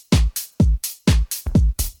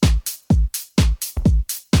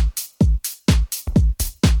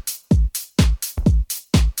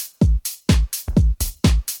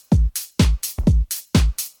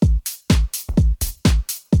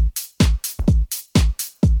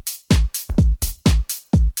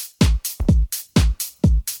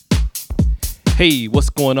Hey, what's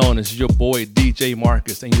going on? It's your boy DJ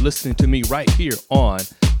Marcus, and you're listening to me right here on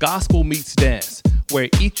Gospel Meets Dance, where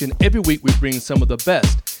each and every week we bring some of the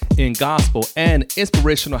best in gospel and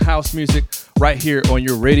inspirational house music right here on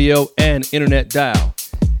your radio and internet dial.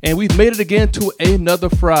 And we've made it again to another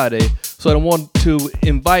Friday, so I want to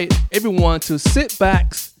invite everyone to sit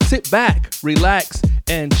back, relax,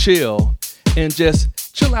 and chill, and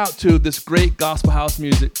just chill out to this great gospel house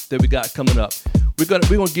music that we got coming up. We're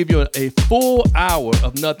gonna give you a full hour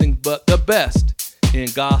of nothing but the best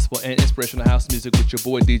in gospel and inspirational house music with your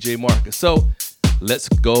boy DJ Marcus. So let's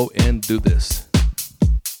go and do this.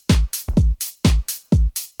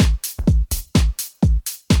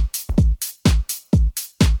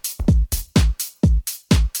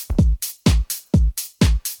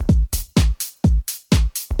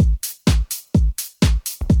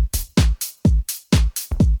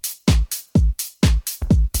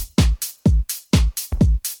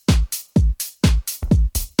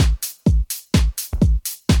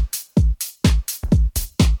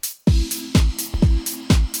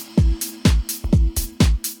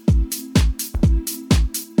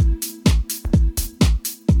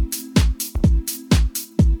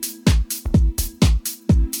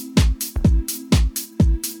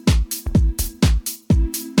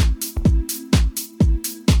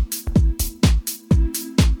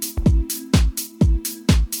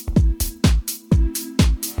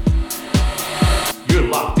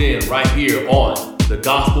 Right here on the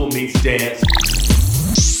Gospel Meets Dance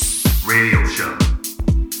radio show.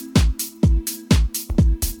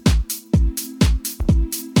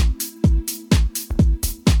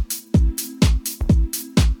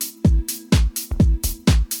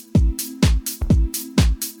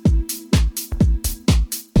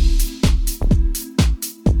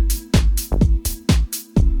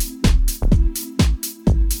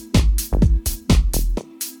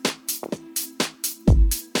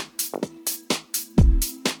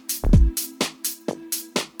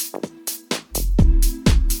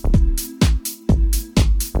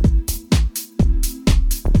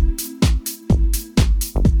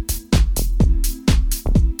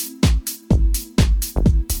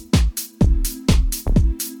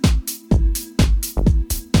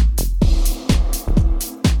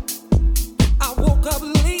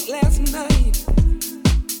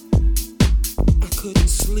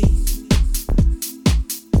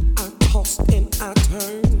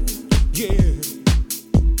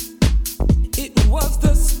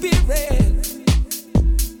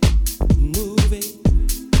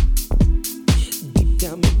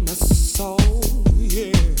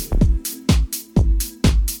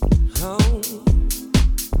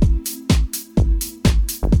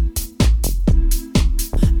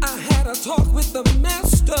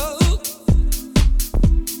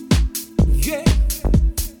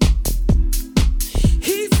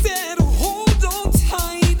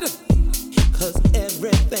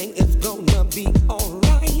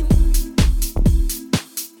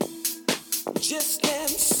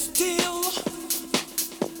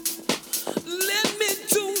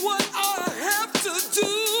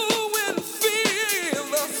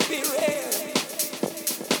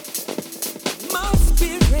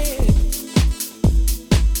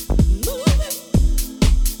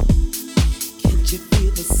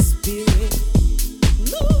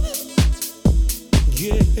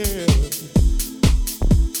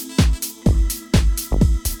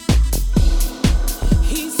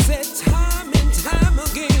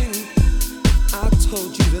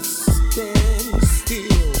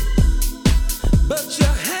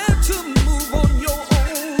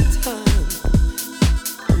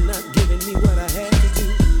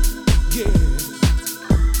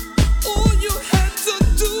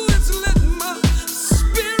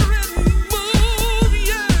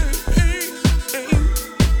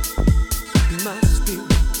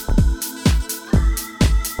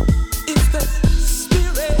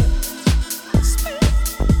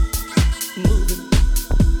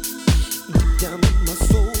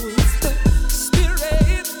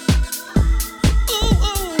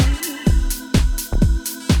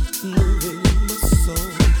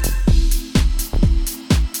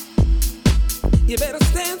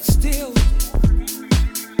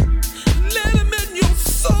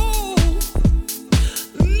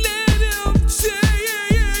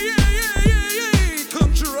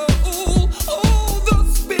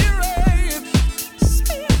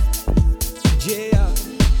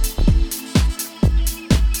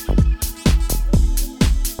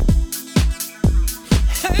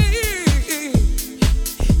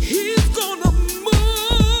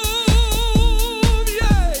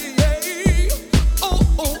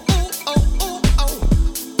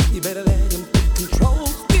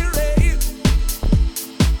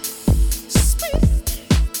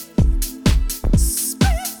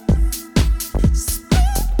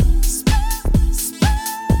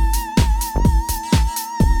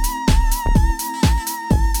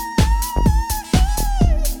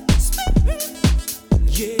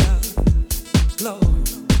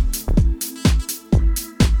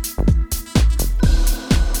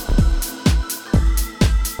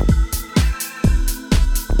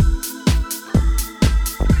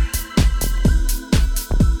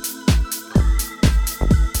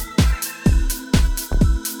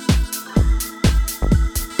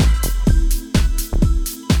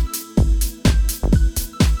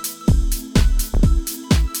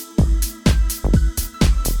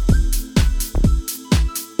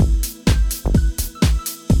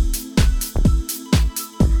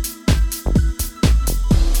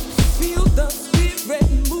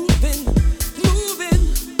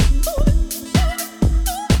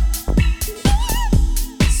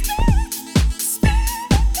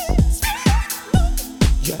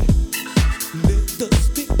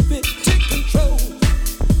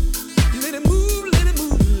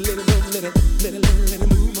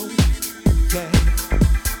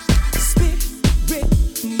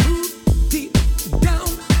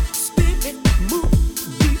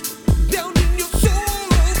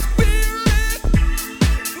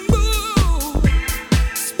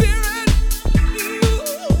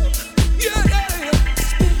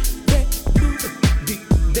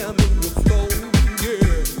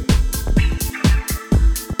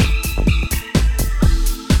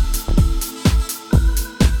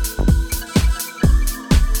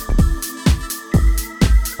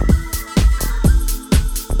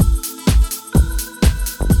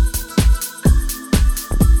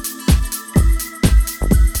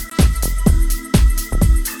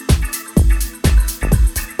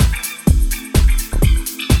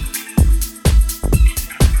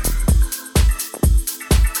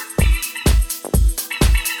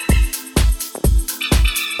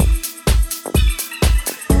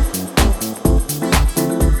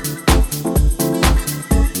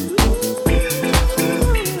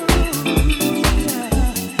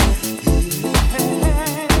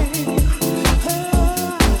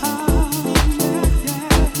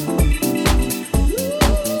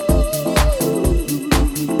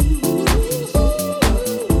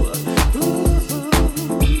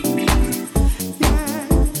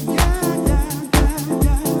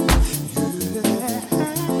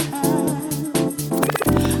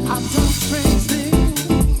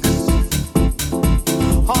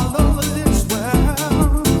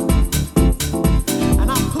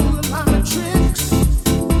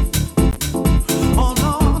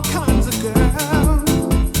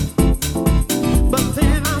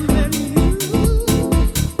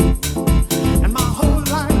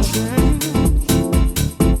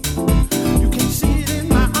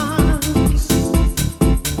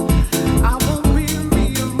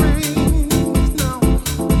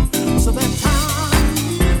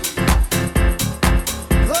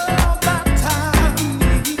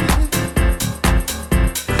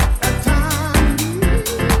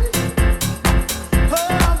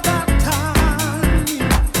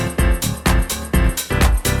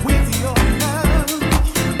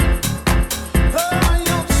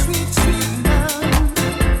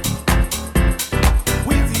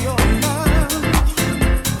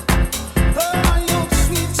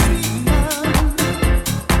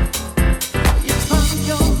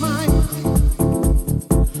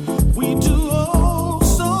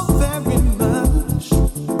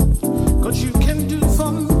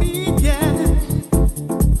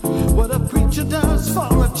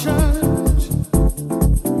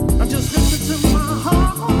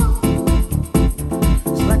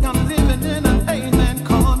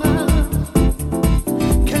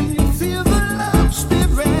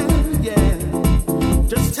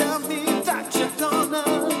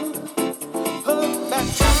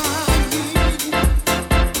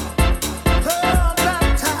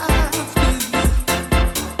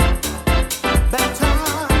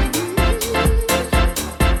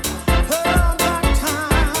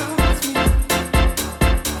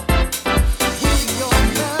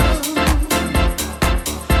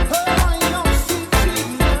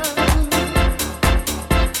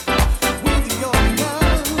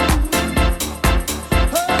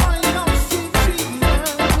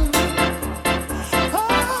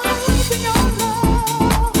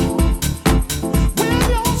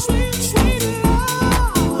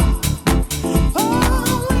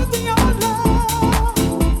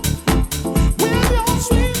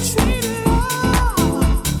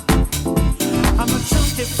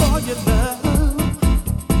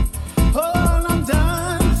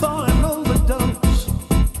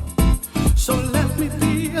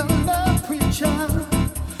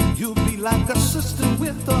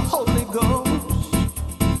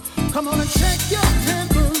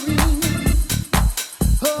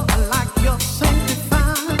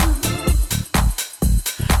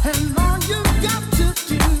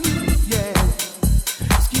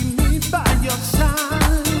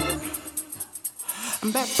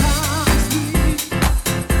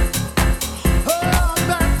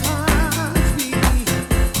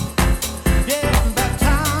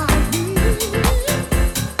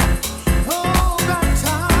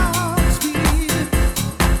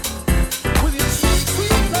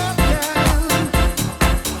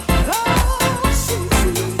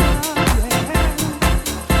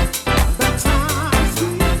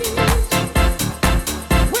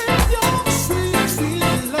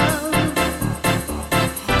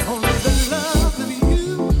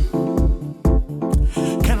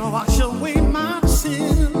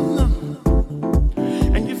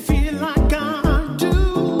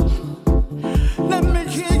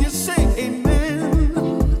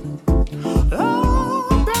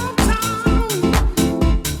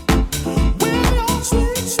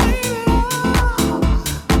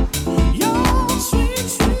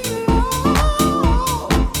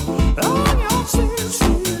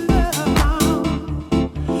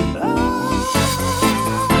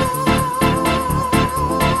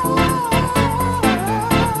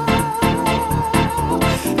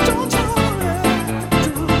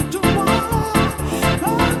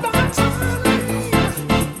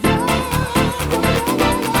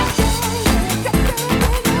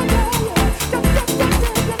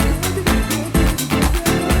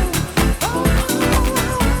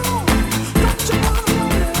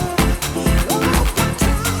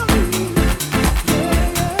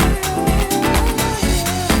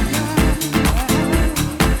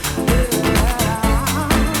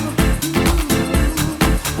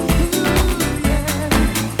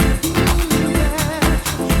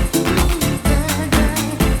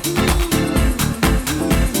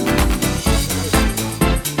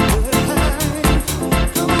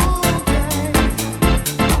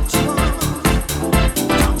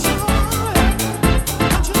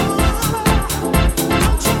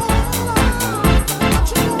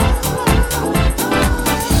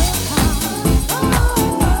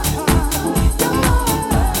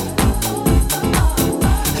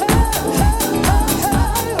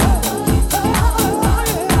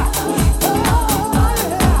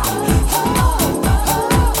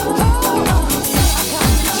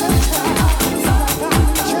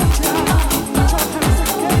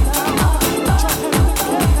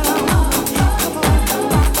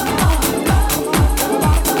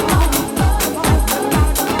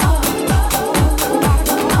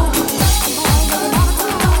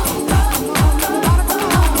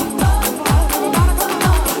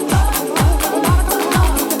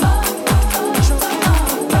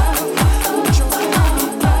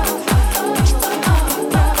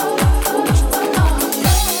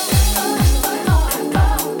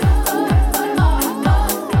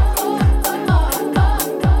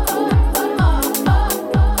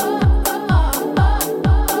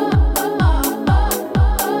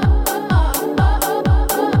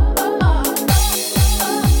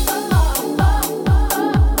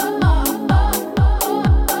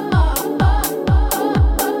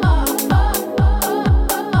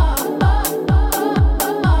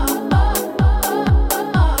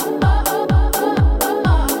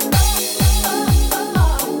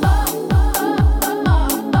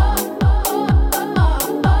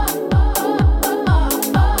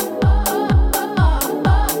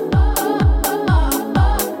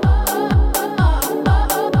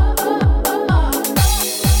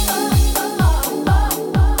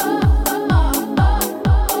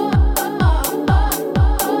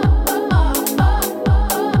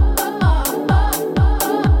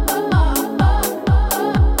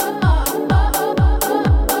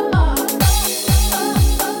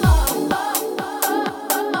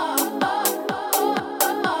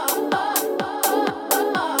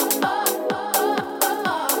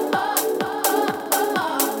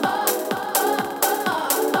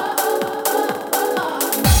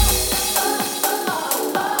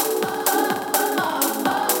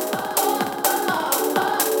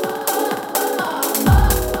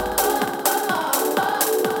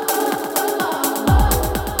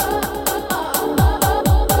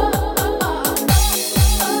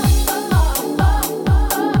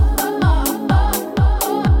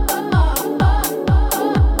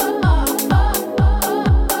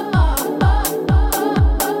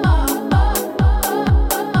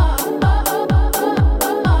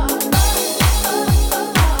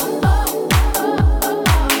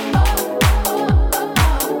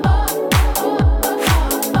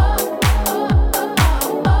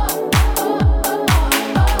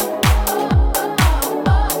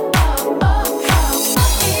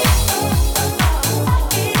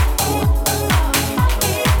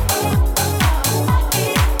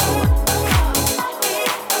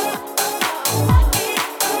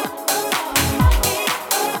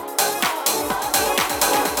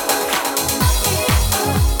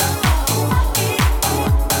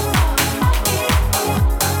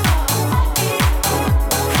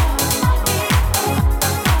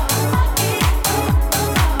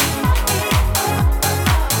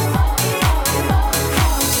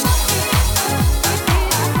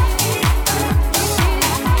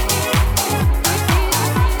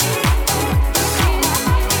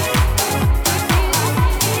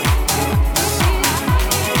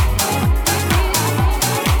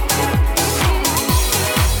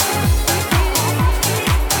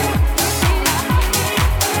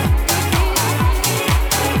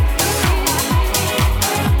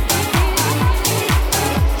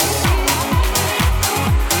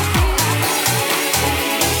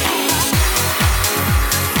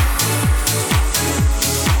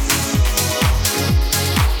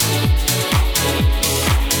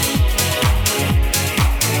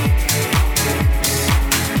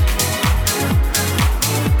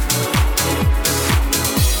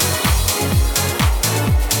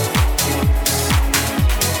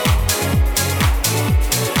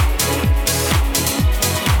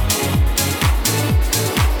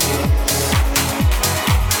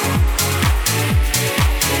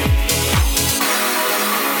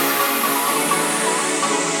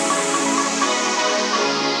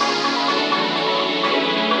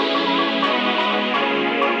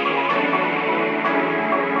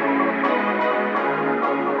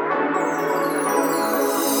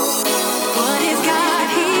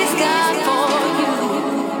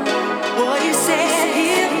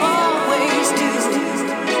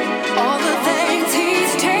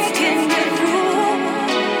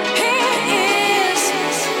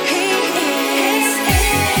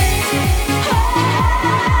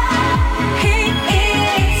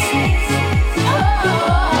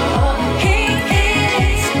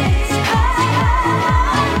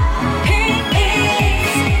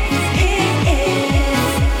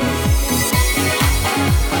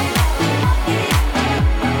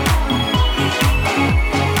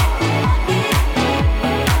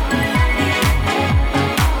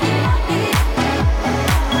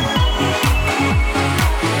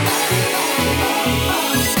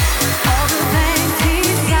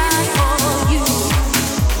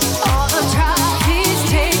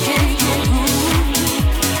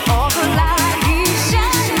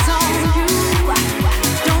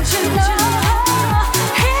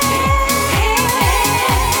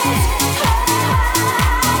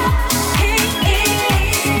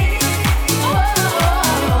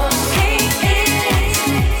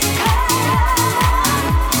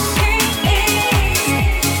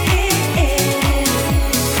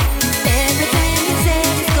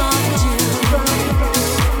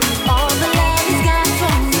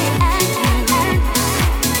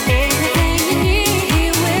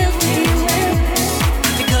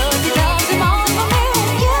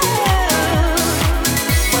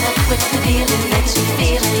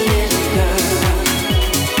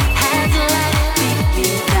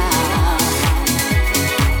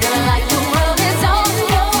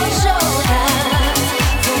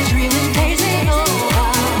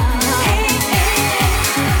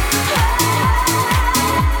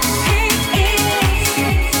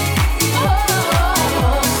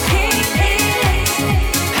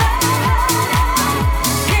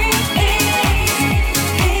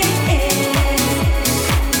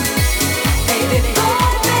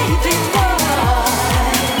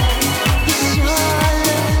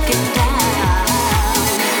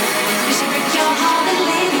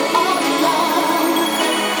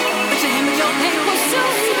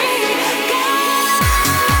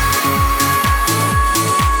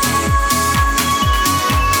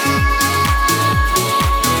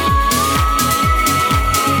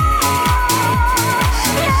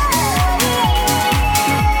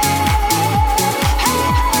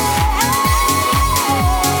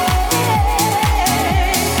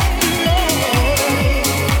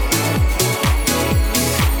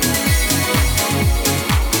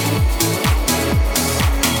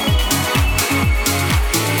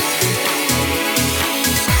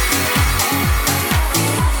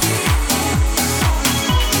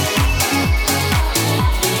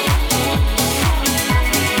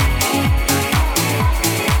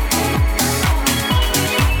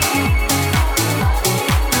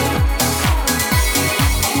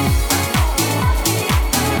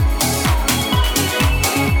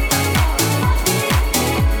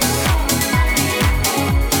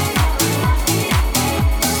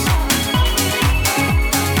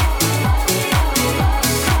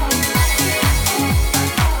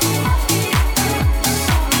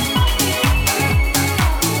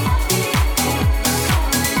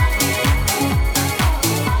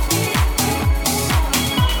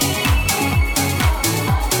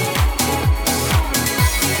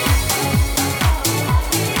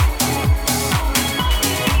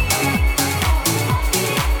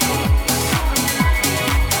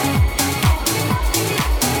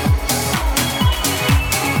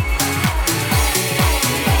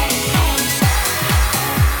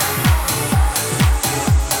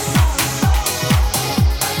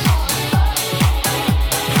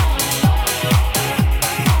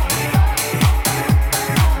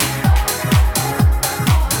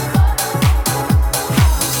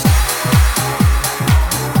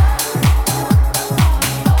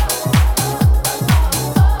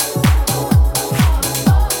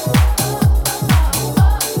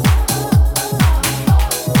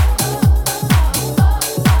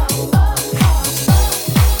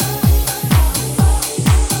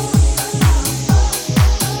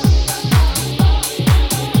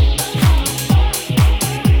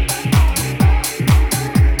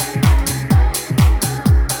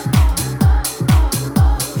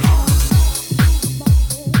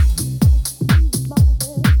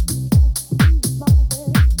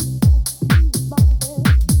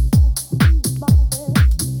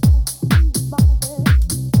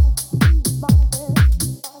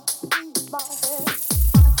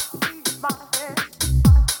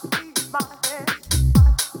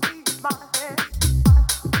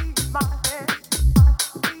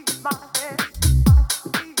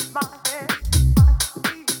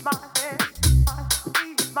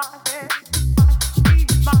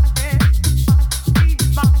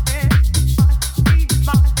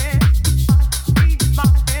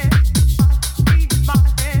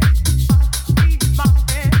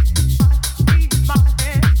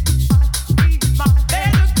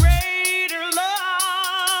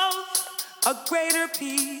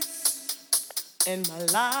 in my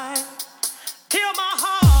life. Heal my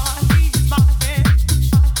heart, ease my pain,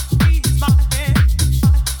 ease my pain,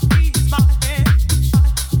 ease my pain,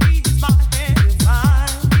 ease my pain, divine,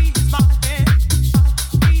 ease my pain,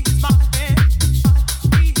 ease my pain,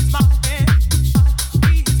 ease my pain,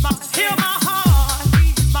 ease my pain. Heal my heart,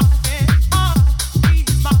 ease my pain,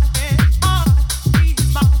 ease my pain, ease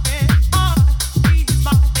my pain, ease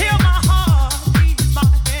my pain. Heal my heart, ease my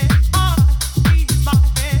pain, ease my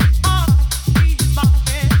pain, ease my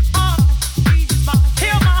pain,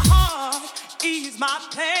 heal my heart, ease my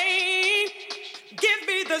pain. Give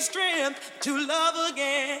me the strength to love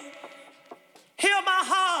again. Heal my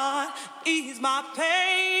heart, ease my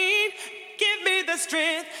pain. Give me the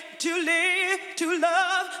strength to live, to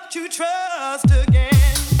love, to trust again.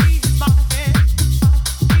 Ease my pain,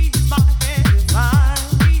 ease my pain, divine.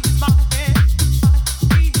 Ease my pain,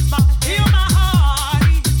 ease my pain. Heal my heart,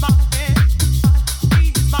 ease my pain,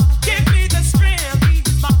 ease my pain. Give me the strength,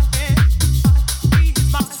 ease my pain, ease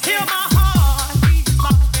my pain. Heal my heart, ease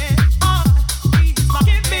my pain, ease my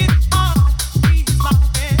pain. Give me, ease my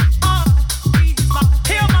pain, ease my pain.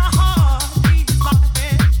 Heal my heart, ease my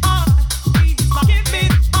pain, ease my pain. Give me,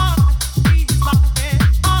 ease my pain,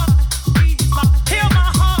 ease my pain. Heal my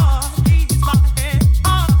heart, ease my pain,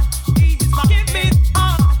 ease my pain. Give me,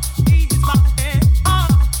 ease my pain,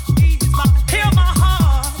 ease my pain. Heal my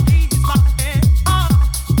heart, ease my pain,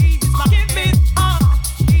 ease my pain. Give me,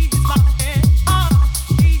 ease my pain, ease my pain.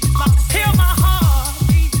 Heal my heart,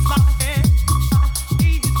 ease my pain,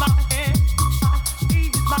 ease my pain,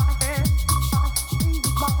 ease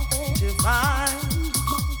my pain, divine.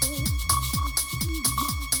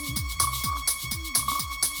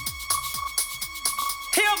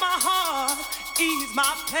 Heal my heart, ease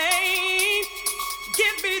my pain.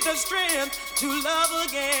 Give me the strength to love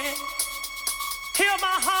again. Heal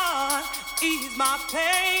my heart, ease my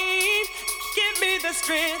pain. Give me the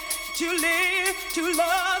strength to live, to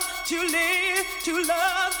love, to live, to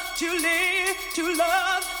love, to live, to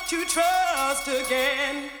love, to trust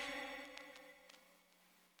again.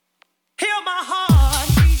 Heal my heart,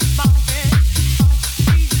 ease my pain,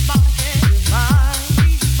 ease my pain, divine.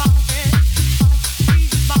 Ease my pain,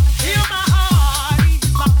 ease my pain. Heal my heart, ease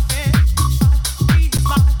my pain, ease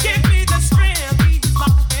my pain. Give me the strength, ease my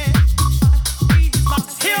pain, ease my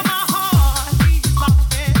pain. Heal my heart, ease my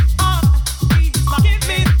pain, ease my pain. Give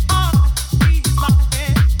me, ease my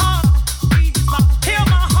pain, ease my pain. Heal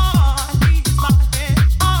my heart, ease my pain,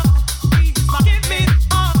 ease my pain. Give me, ease my pain, ease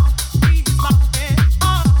my pain.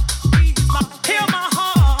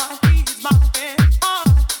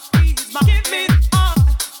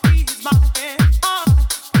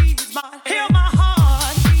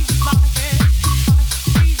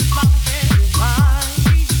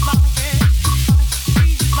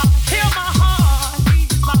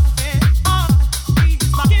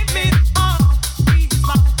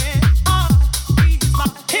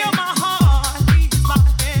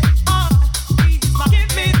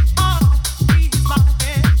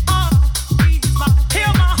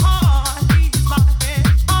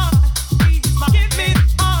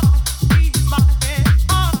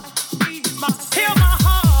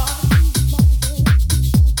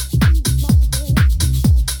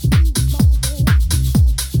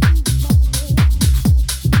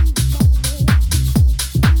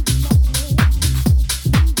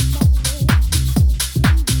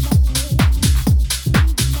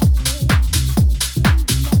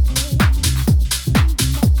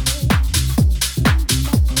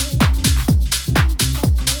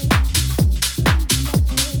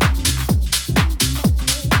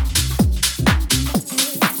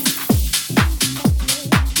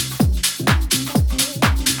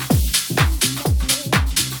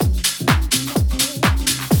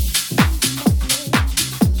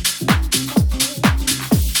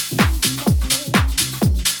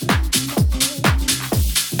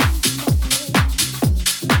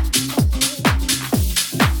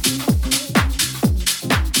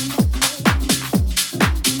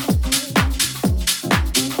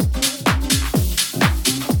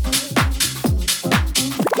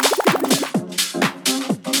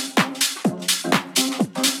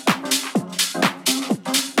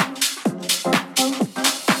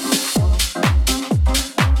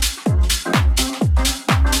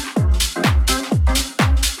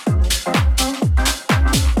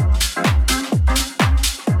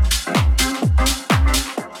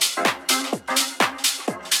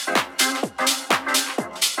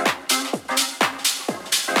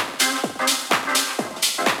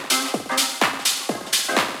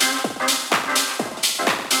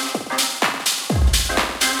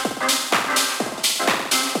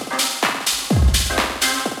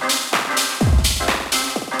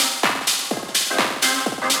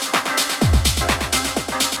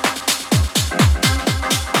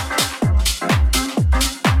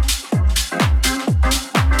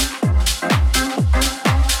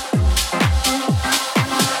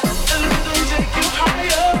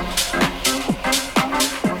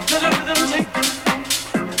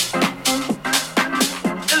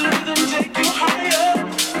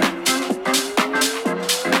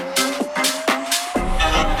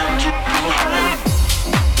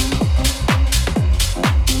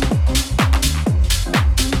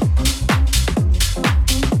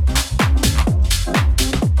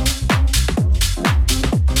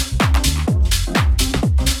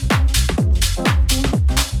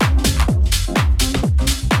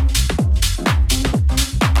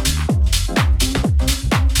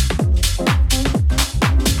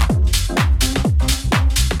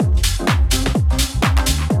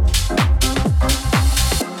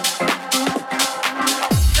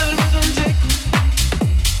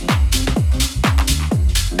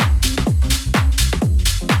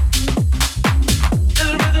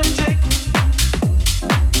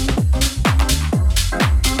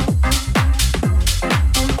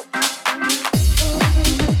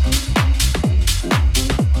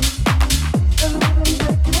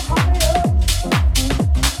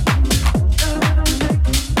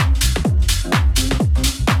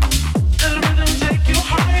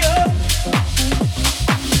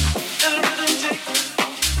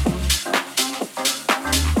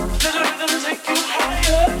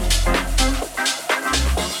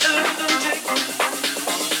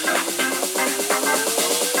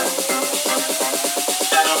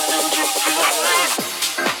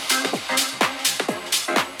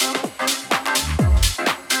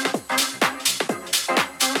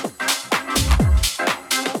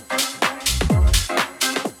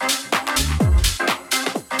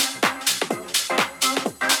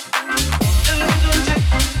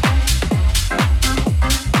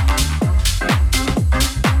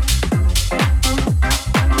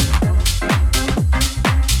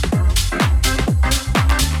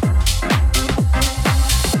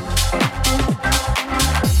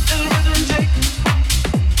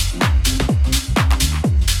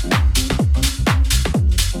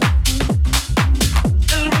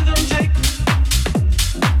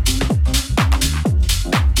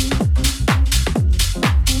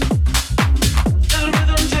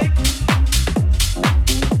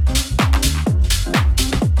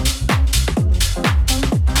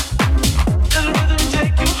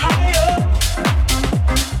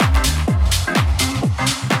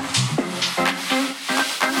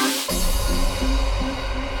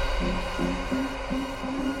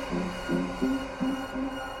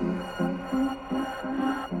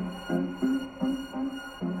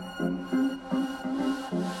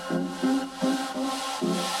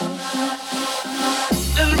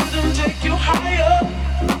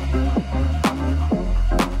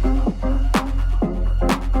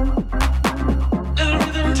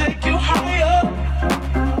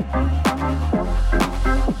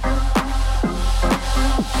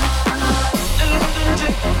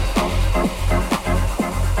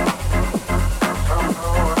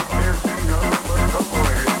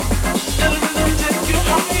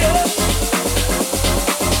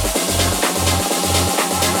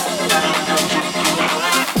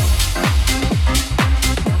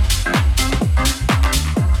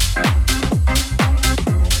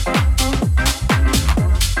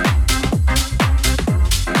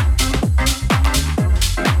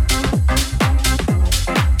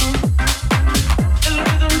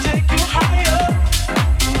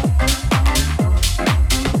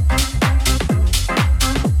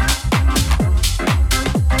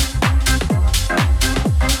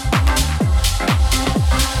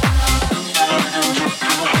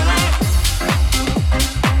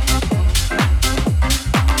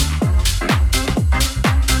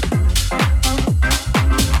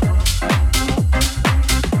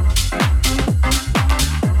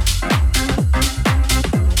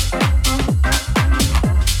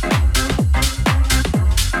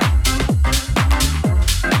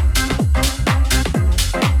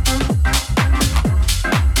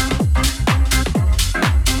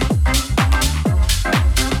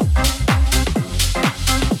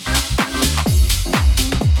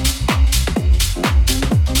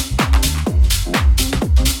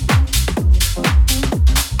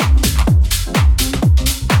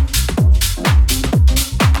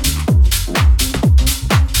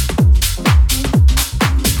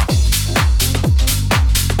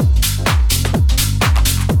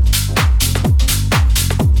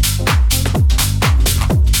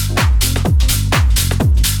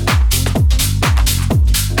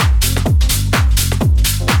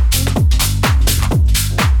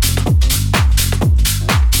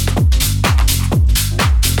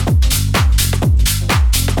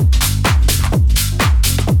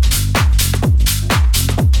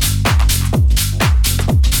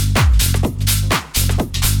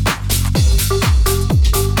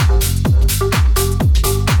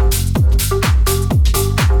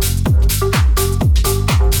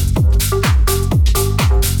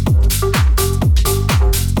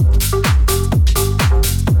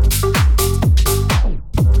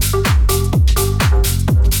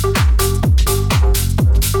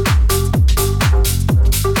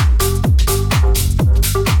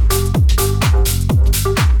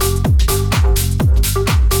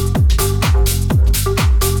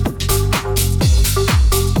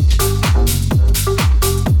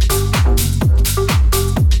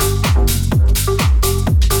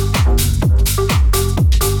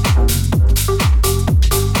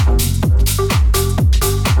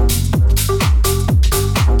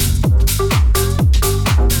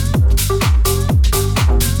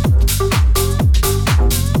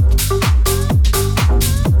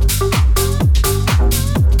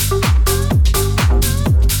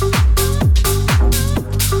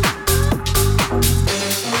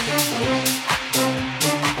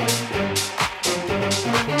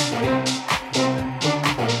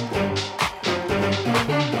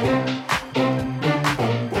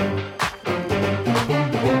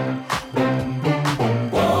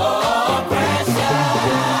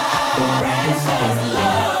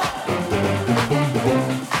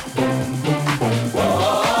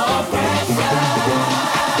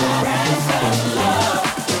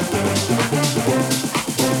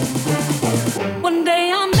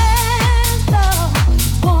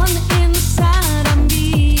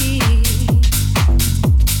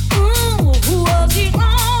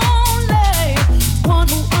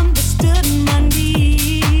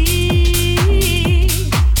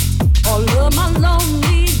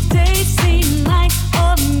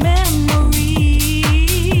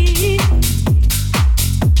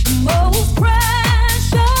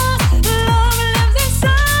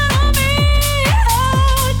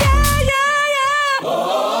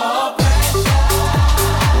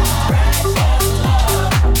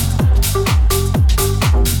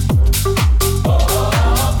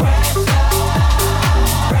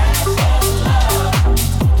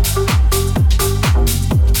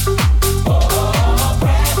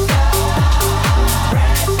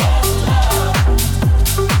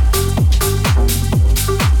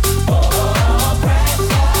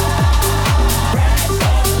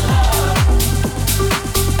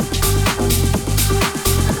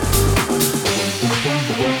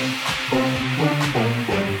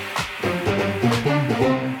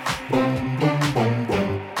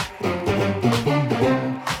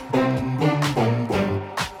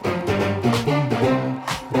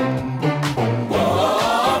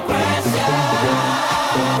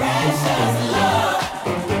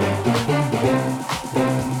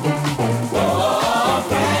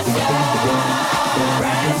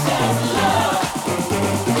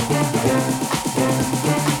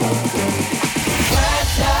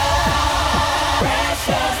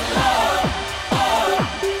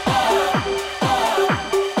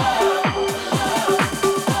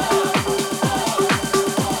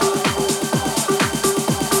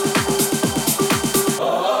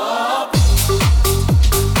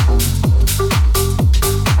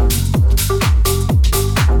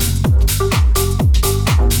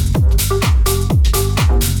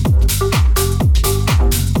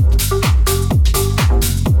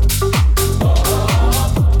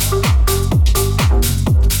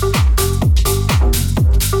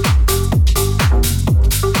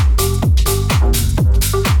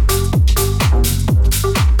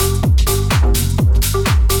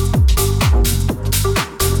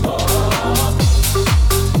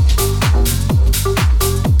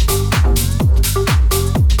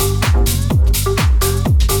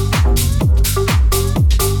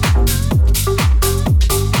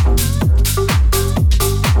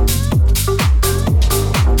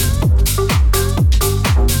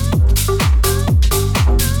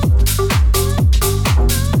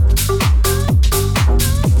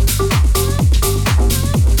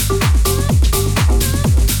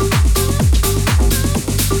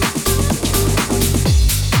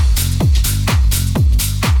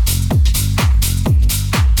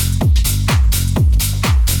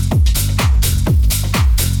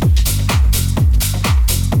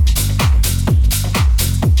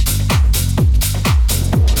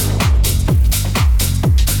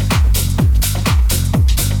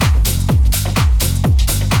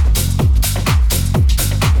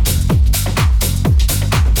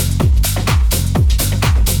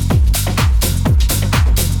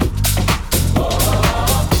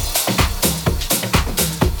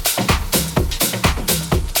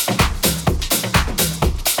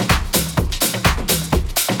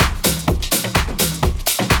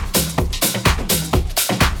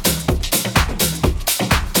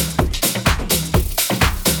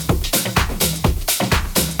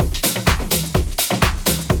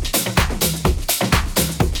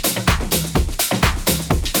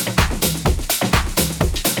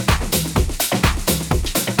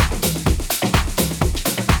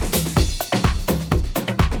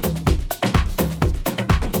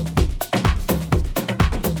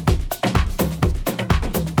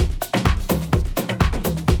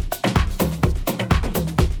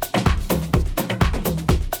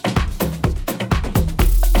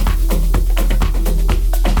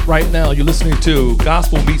 Right now, you're listening to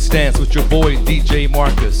Gospel Meets Dance with your boy DJ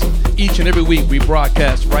Marcus. Each and every week, we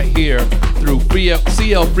broadcast right here through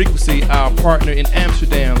CL Frequency, our partner in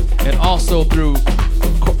Amsterdam, and also through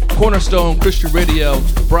Cornerstone Christian Radio,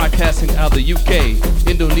 broadcasting out of the UK,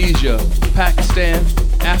 Indonesia, Pakistan,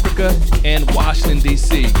 Africa, and Washington,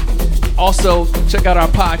 D.C. Also, check out our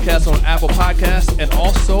podcast on Apple Podcasts and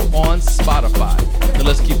also on Spotify. Now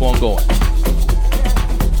let's keep on going.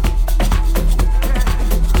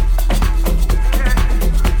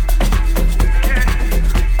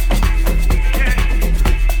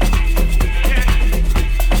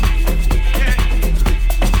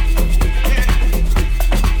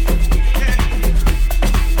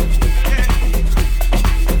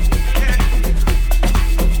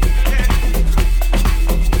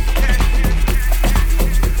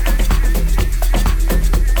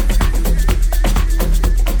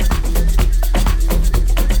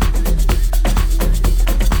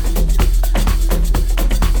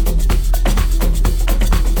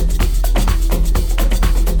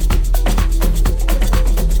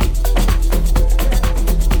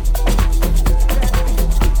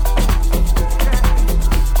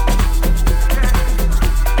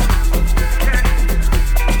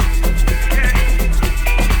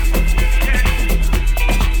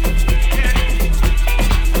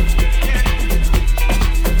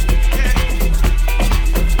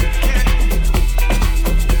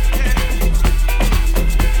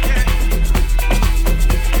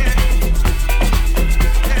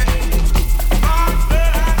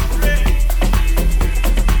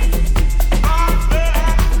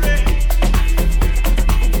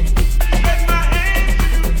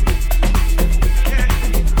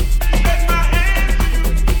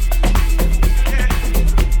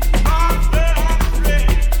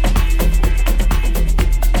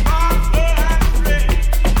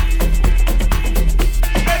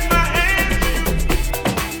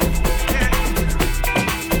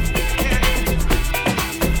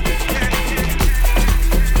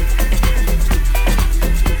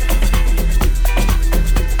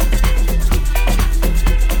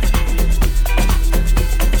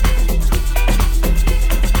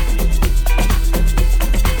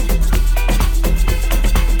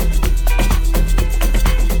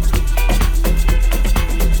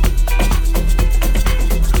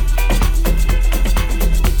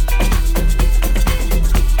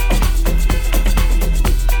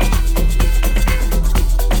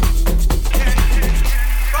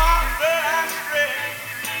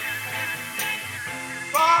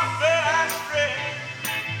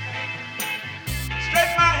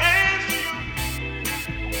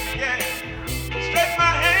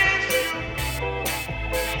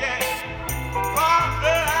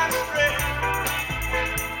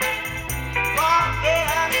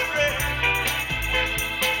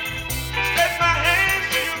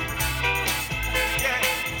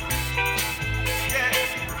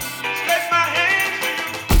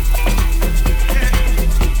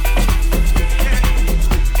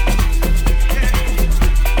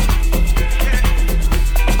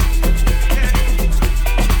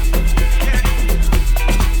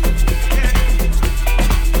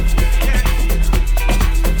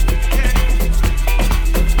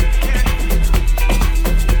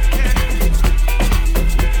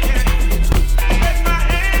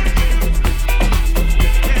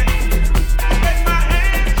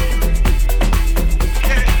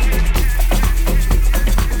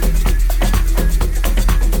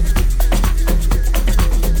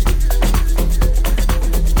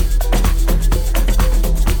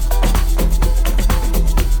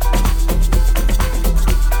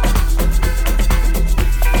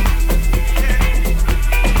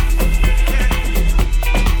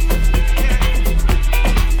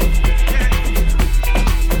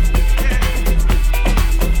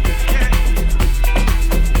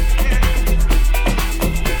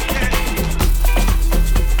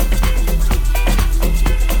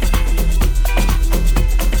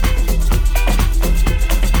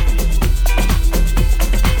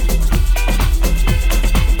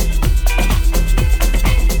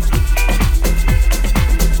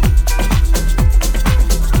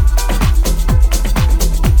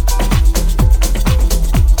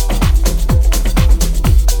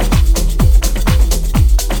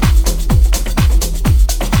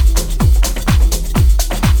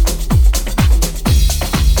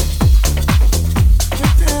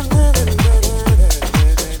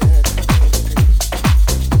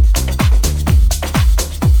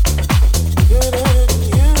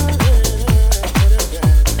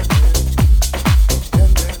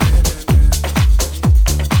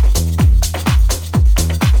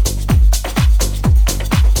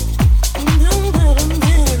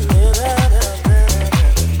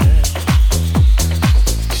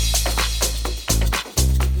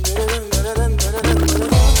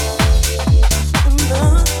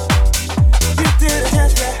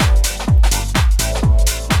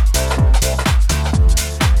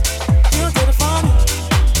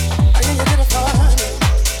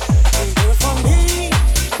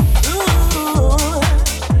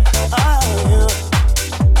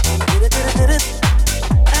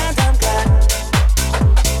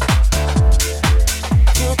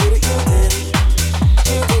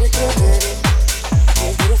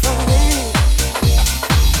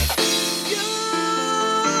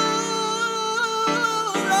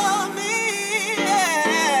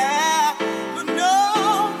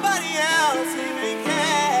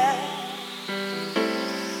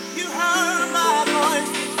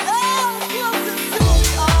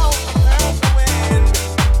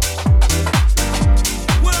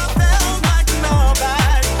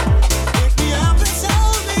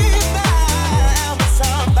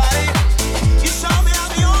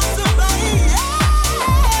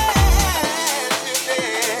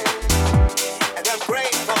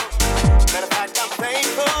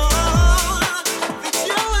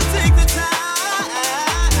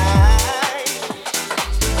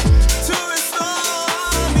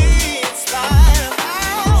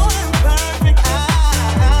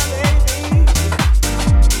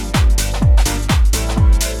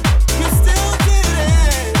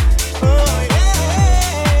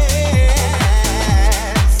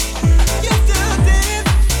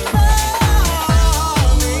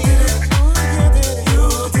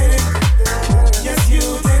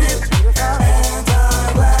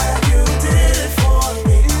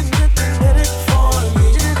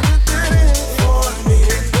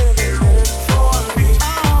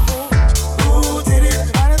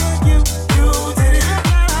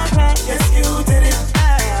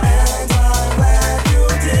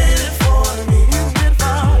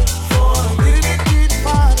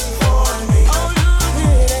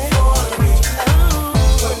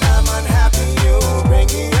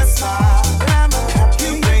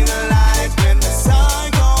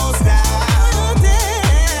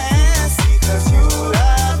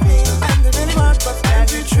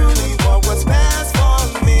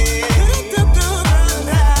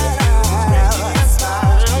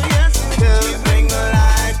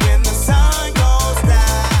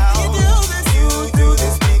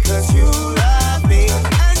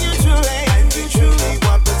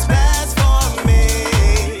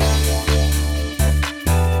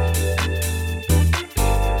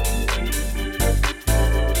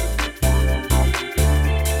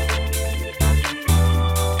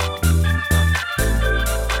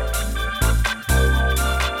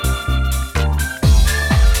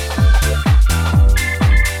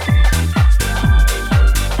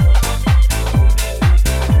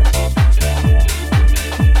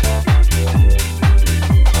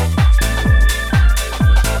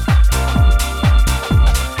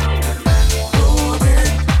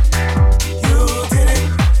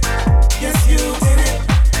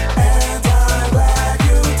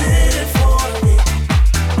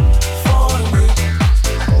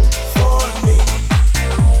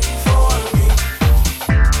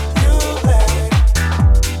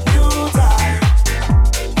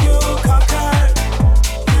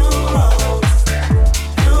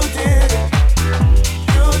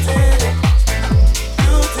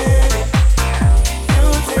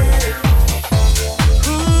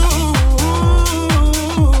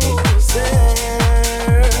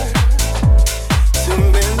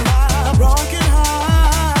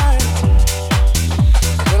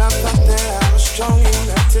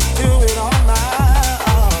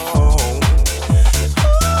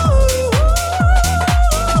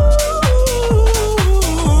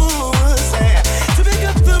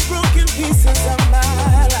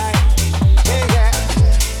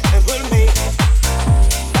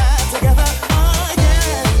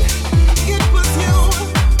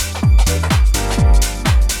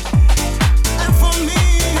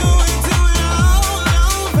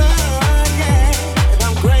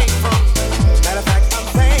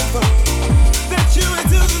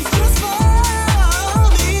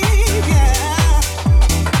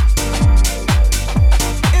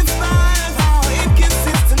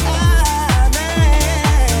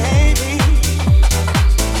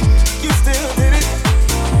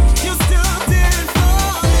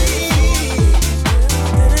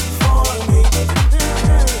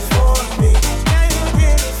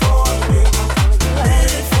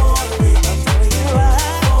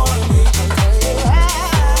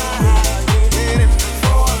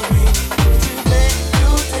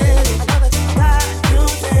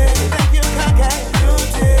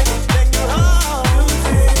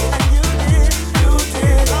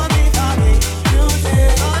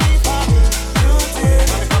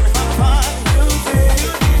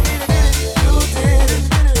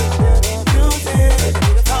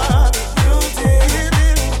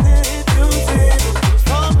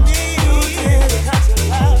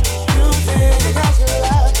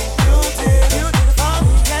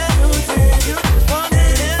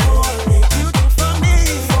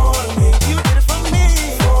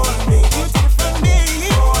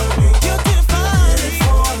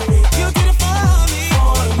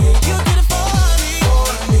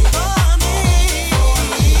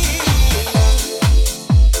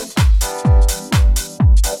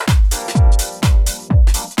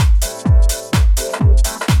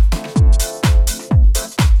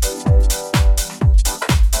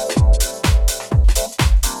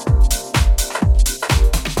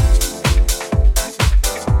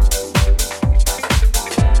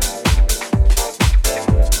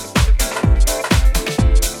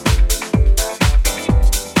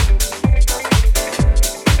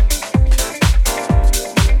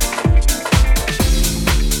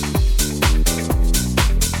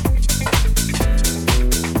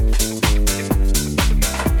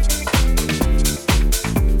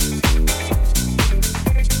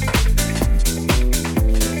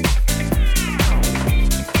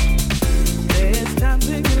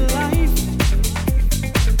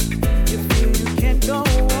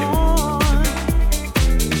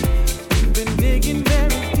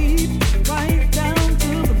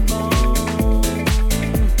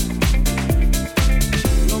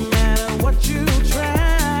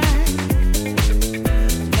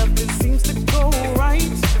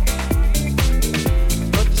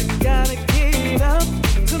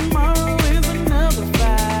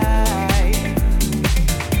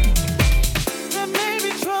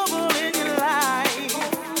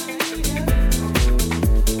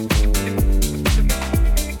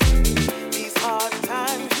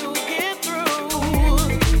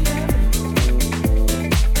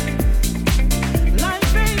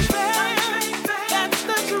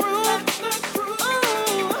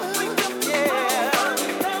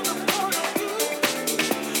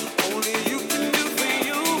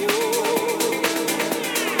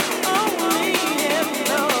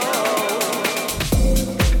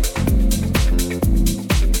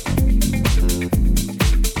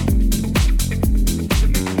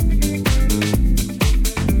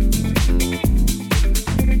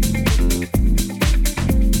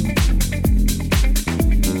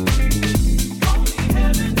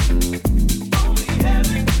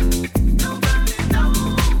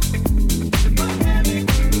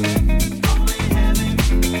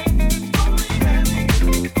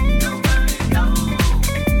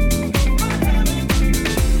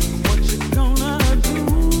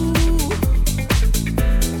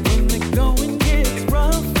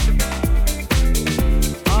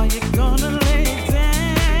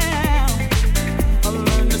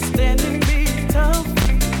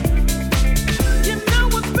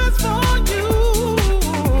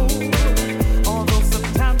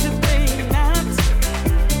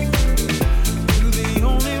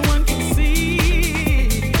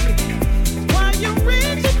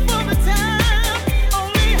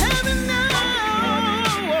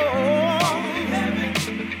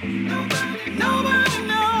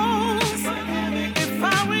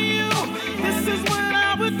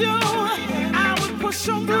 do, I would push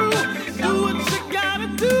on through. Do what you gotta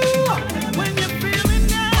do. When you're feeling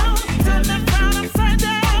down, turn that frown upside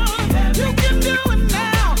down. You can do it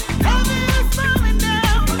now. Heavy is falling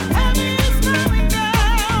down. Heavy is falling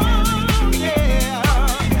down. Yeah.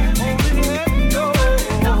 Only heaven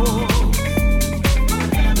knows.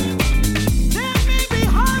 There may be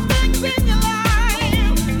hard things in your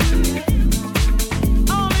life.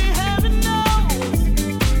 Only heaven knows.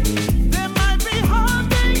 There might be hard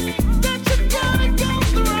things that you gotta go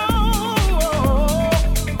through.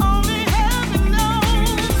 Only heaven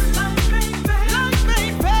knows. Life ain't fair.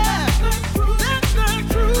 That's the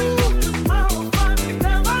truth. Find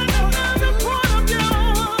another point of view.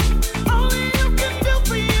 Only you can do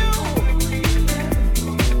for you.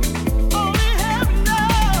 Only heaven knows.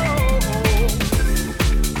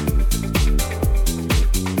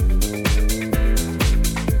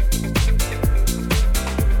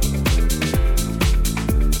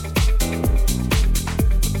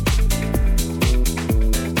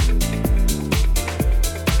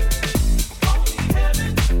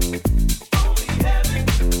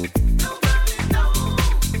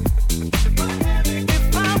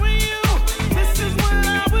 If I were you, this is what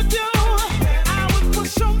I would do. I would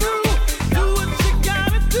push on through. Do what you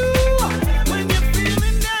gotta do. When you're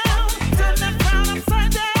feeling down, turn that frown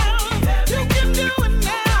upside down. You can do it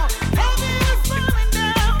now. Heavy is falling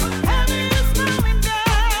down. Heavy is falling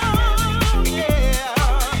down. Yeah.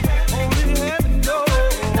 Only heaven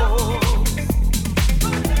knows.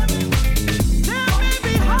 There may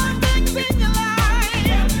be hard things in your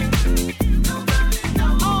life.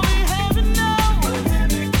 Only heaven knows.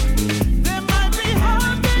 There might be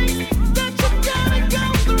hard things that you gotta go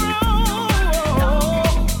through.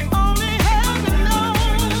 Only heaven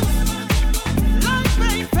knows. Life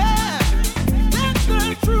ain't fair. That's the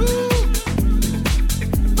truth.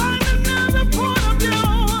 Find another point of view.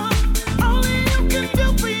 Only you can do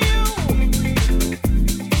for you.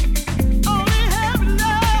 Only heaven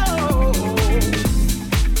knows.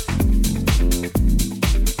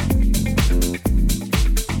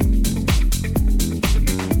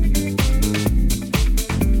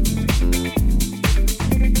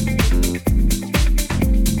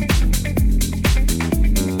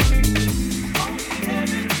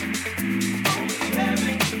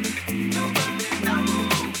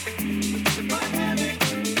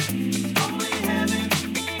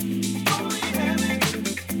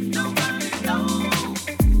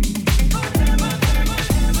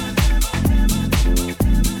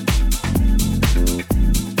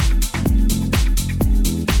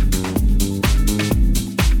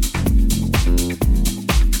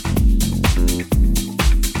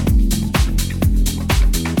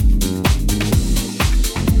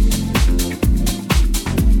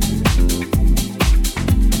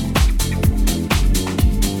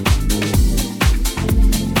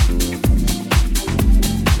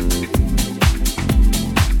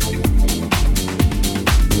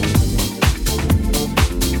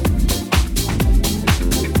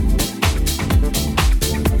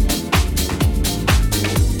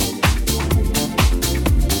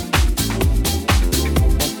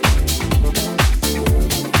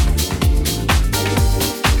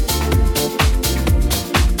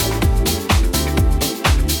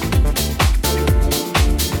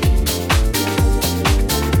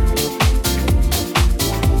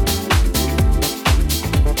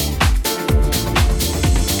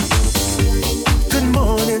 Good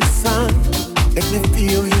morning, sun. Let me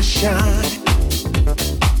feel your shine.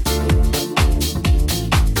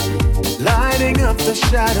 Lighting up the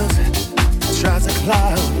shadows, tries to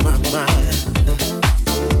cloud my mind.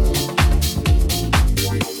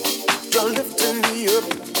 You're lifting me up,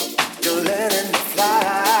 you're letting me fly.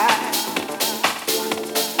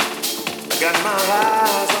 I got my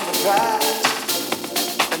eyes on the prize,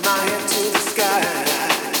 and my head to the sky.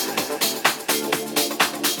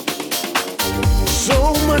 So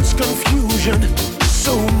much confusion,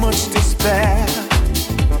 so much despair.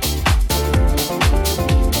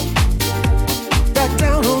 Back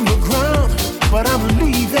down on the ground, but I'm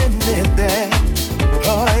leaving it there.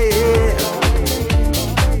 Oh yeah.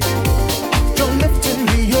 You're lifting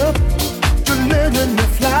me up, you're letting me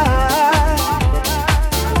fly.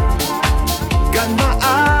 Got my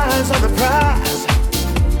eyes on the prize,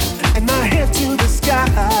 and my head to the sky.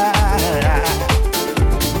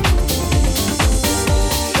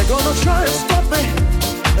 They're gonna try and stop me.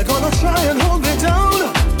 They're gonna try and hold me down.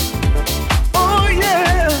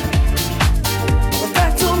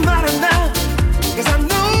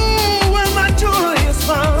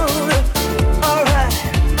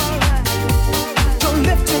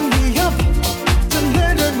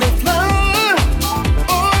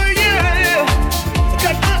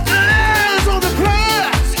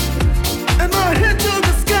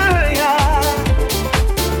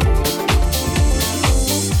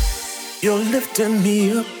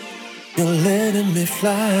 me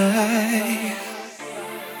fly.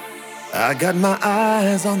 I got my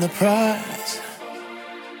eyes on the prize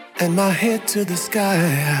and my head to the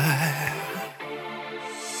sky.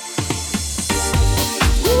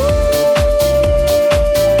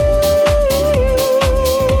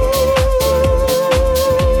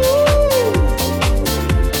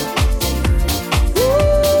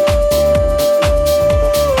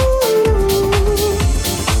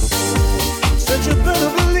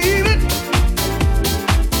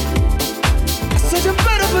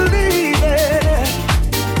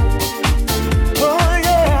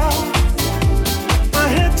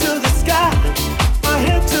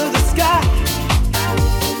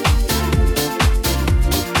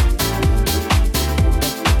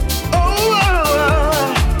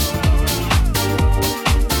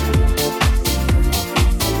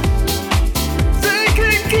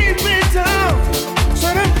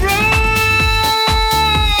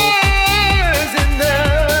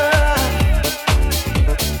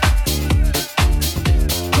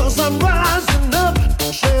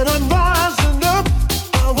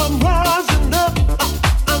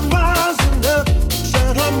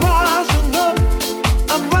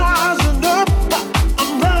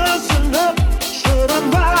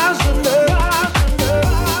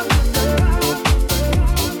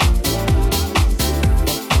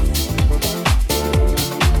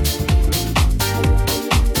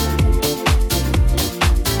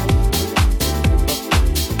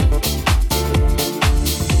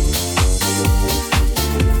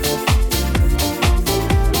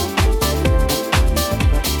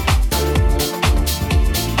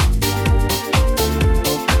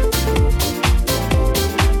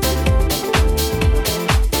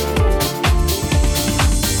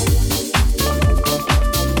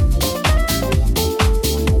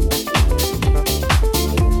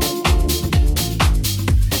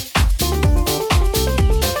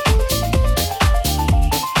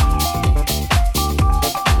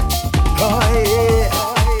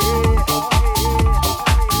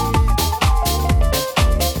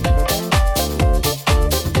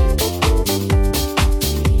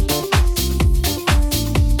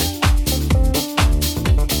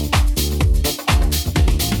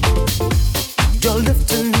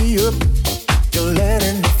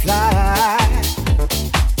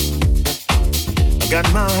 Got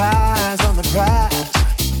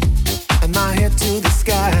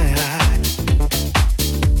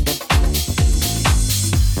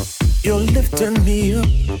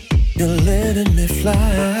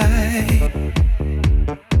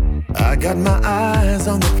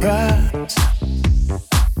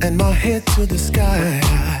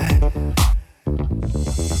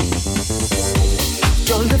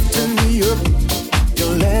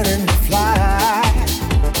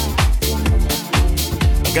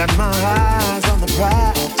my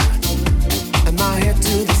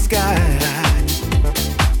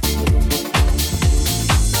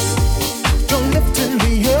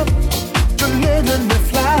on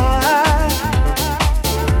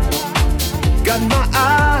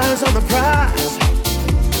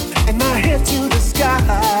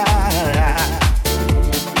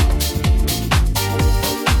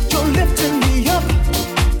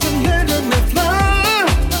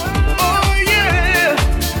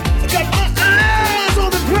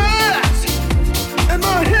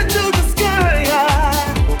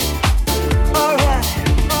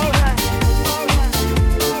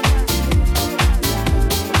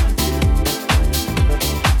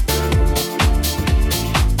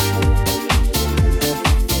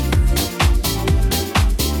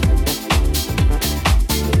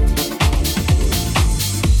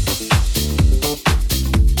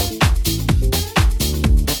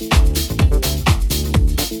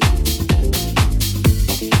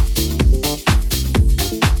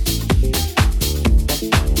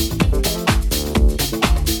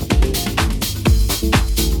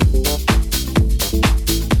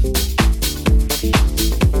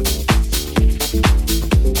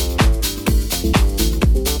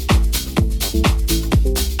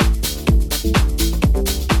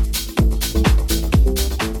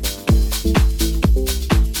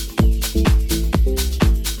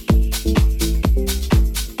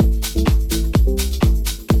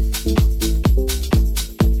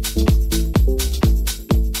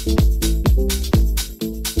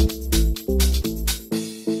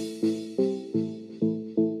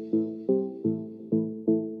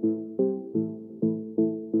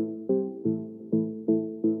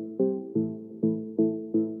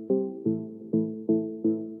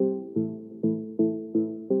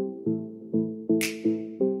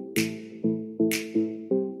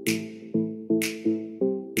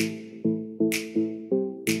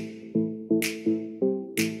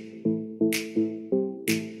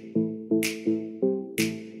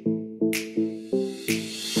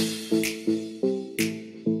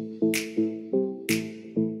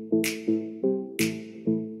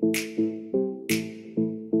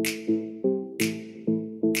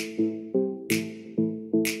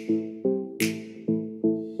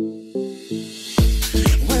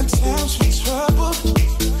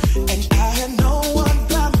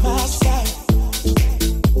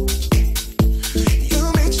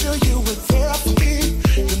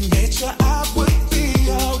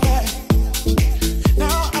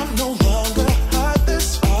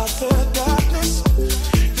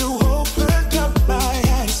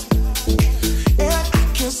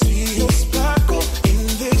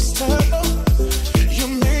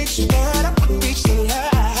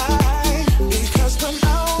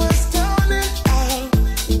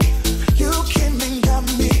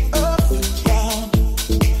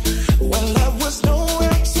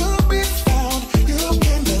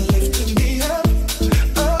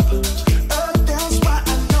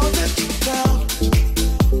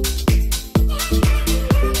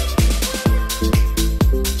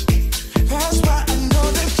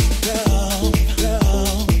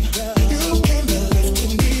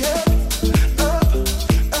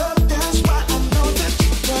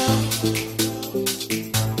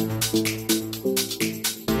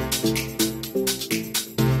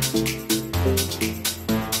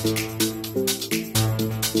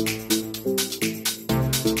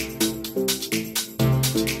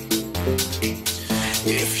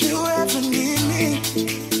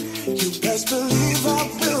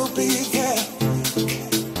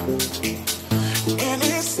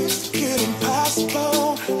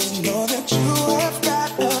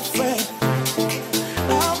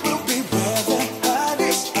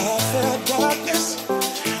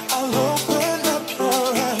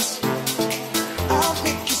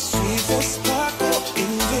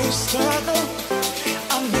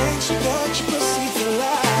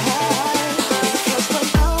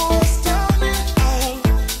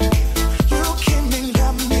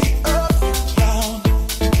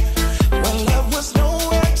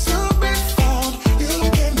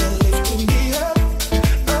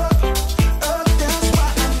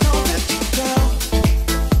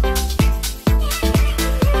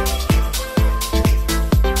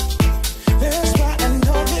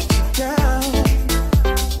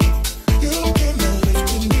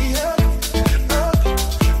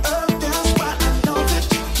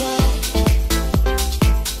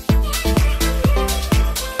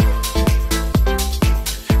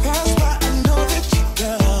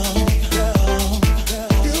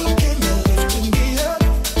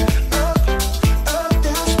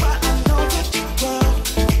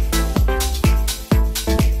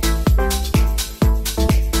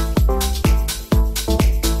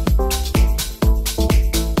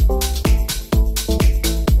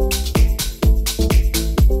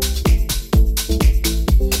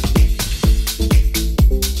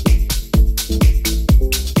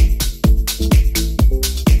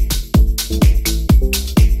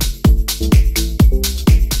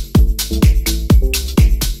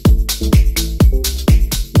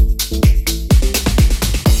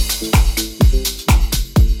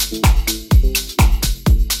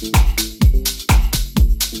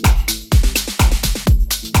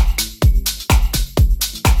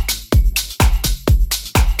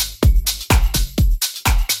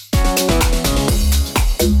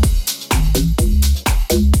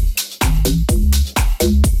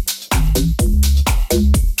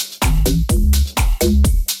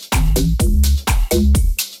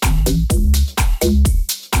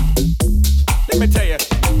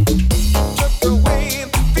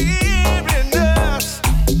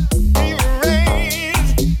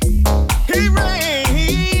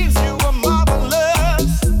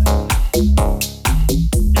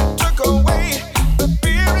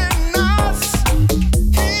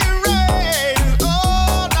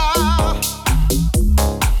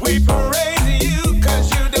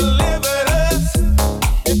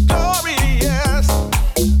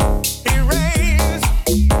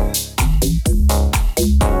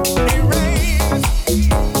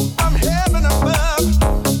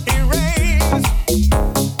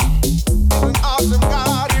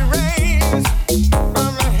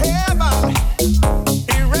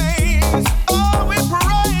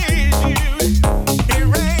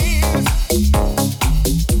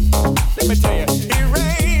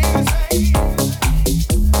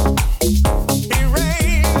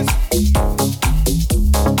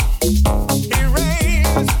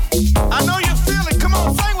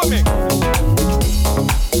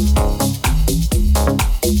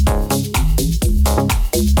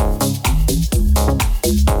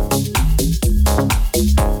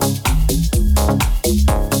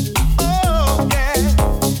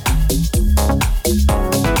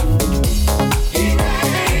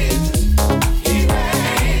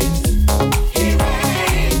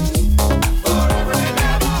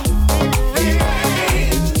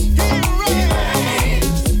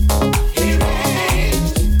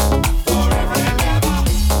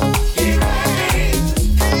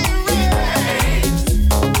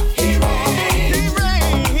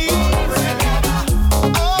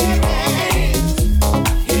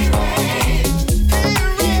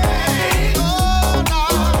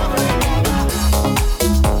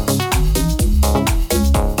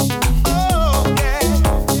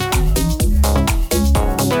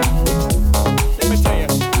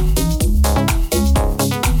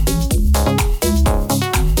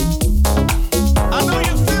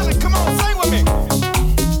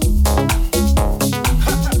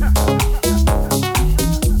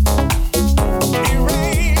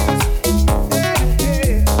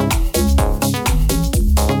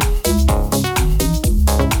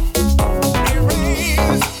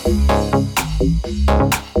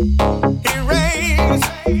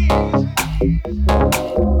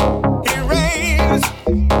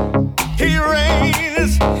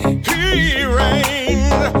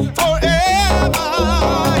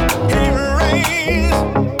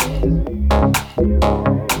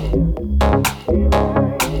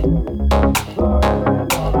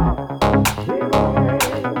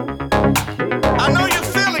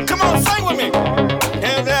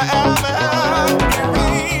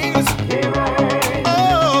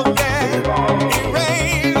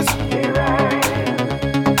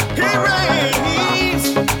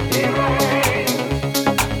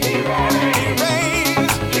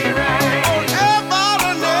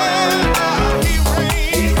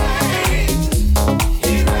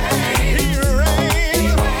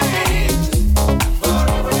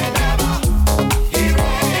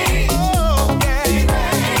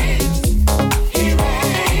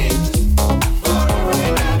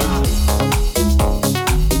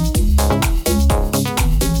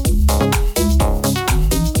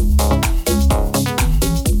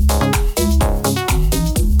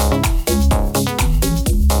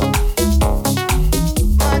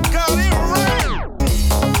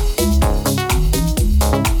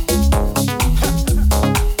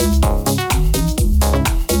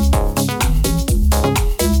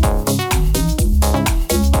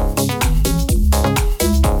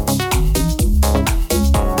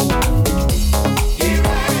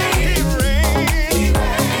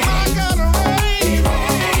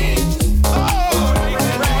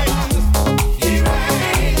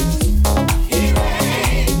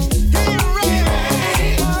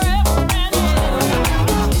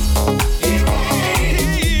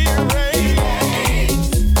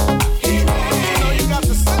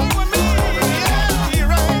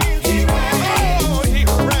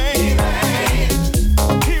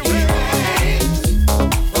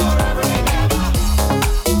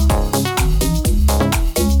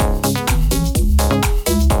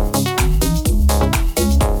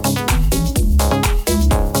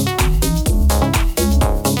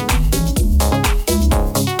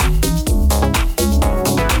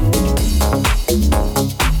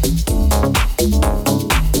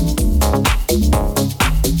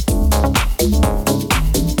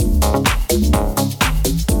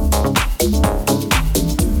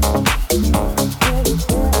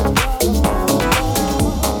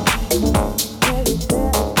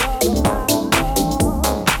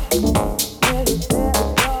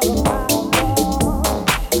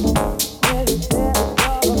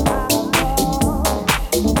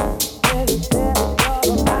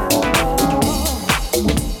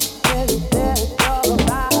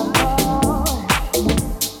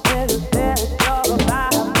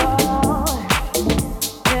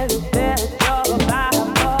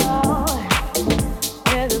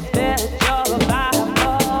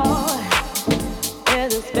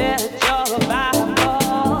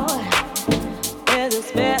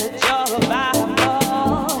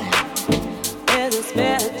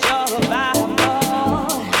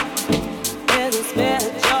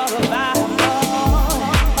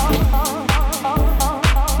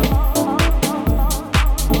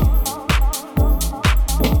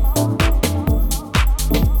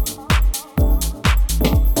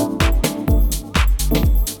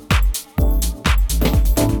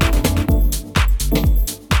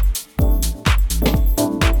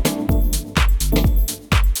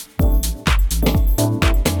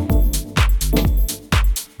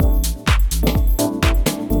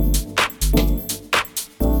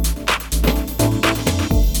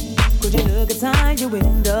your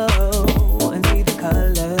window and see the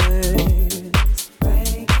colors.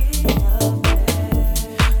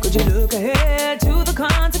 Could you look ahead to the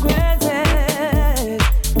consequences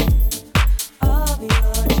of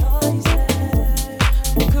your choices?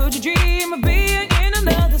 Could you dream of being in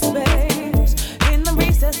another space, in the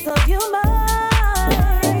recess of your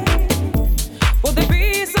mind? Will there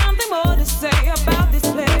be something more to say about this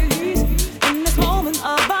place in this moment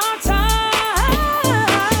of our time?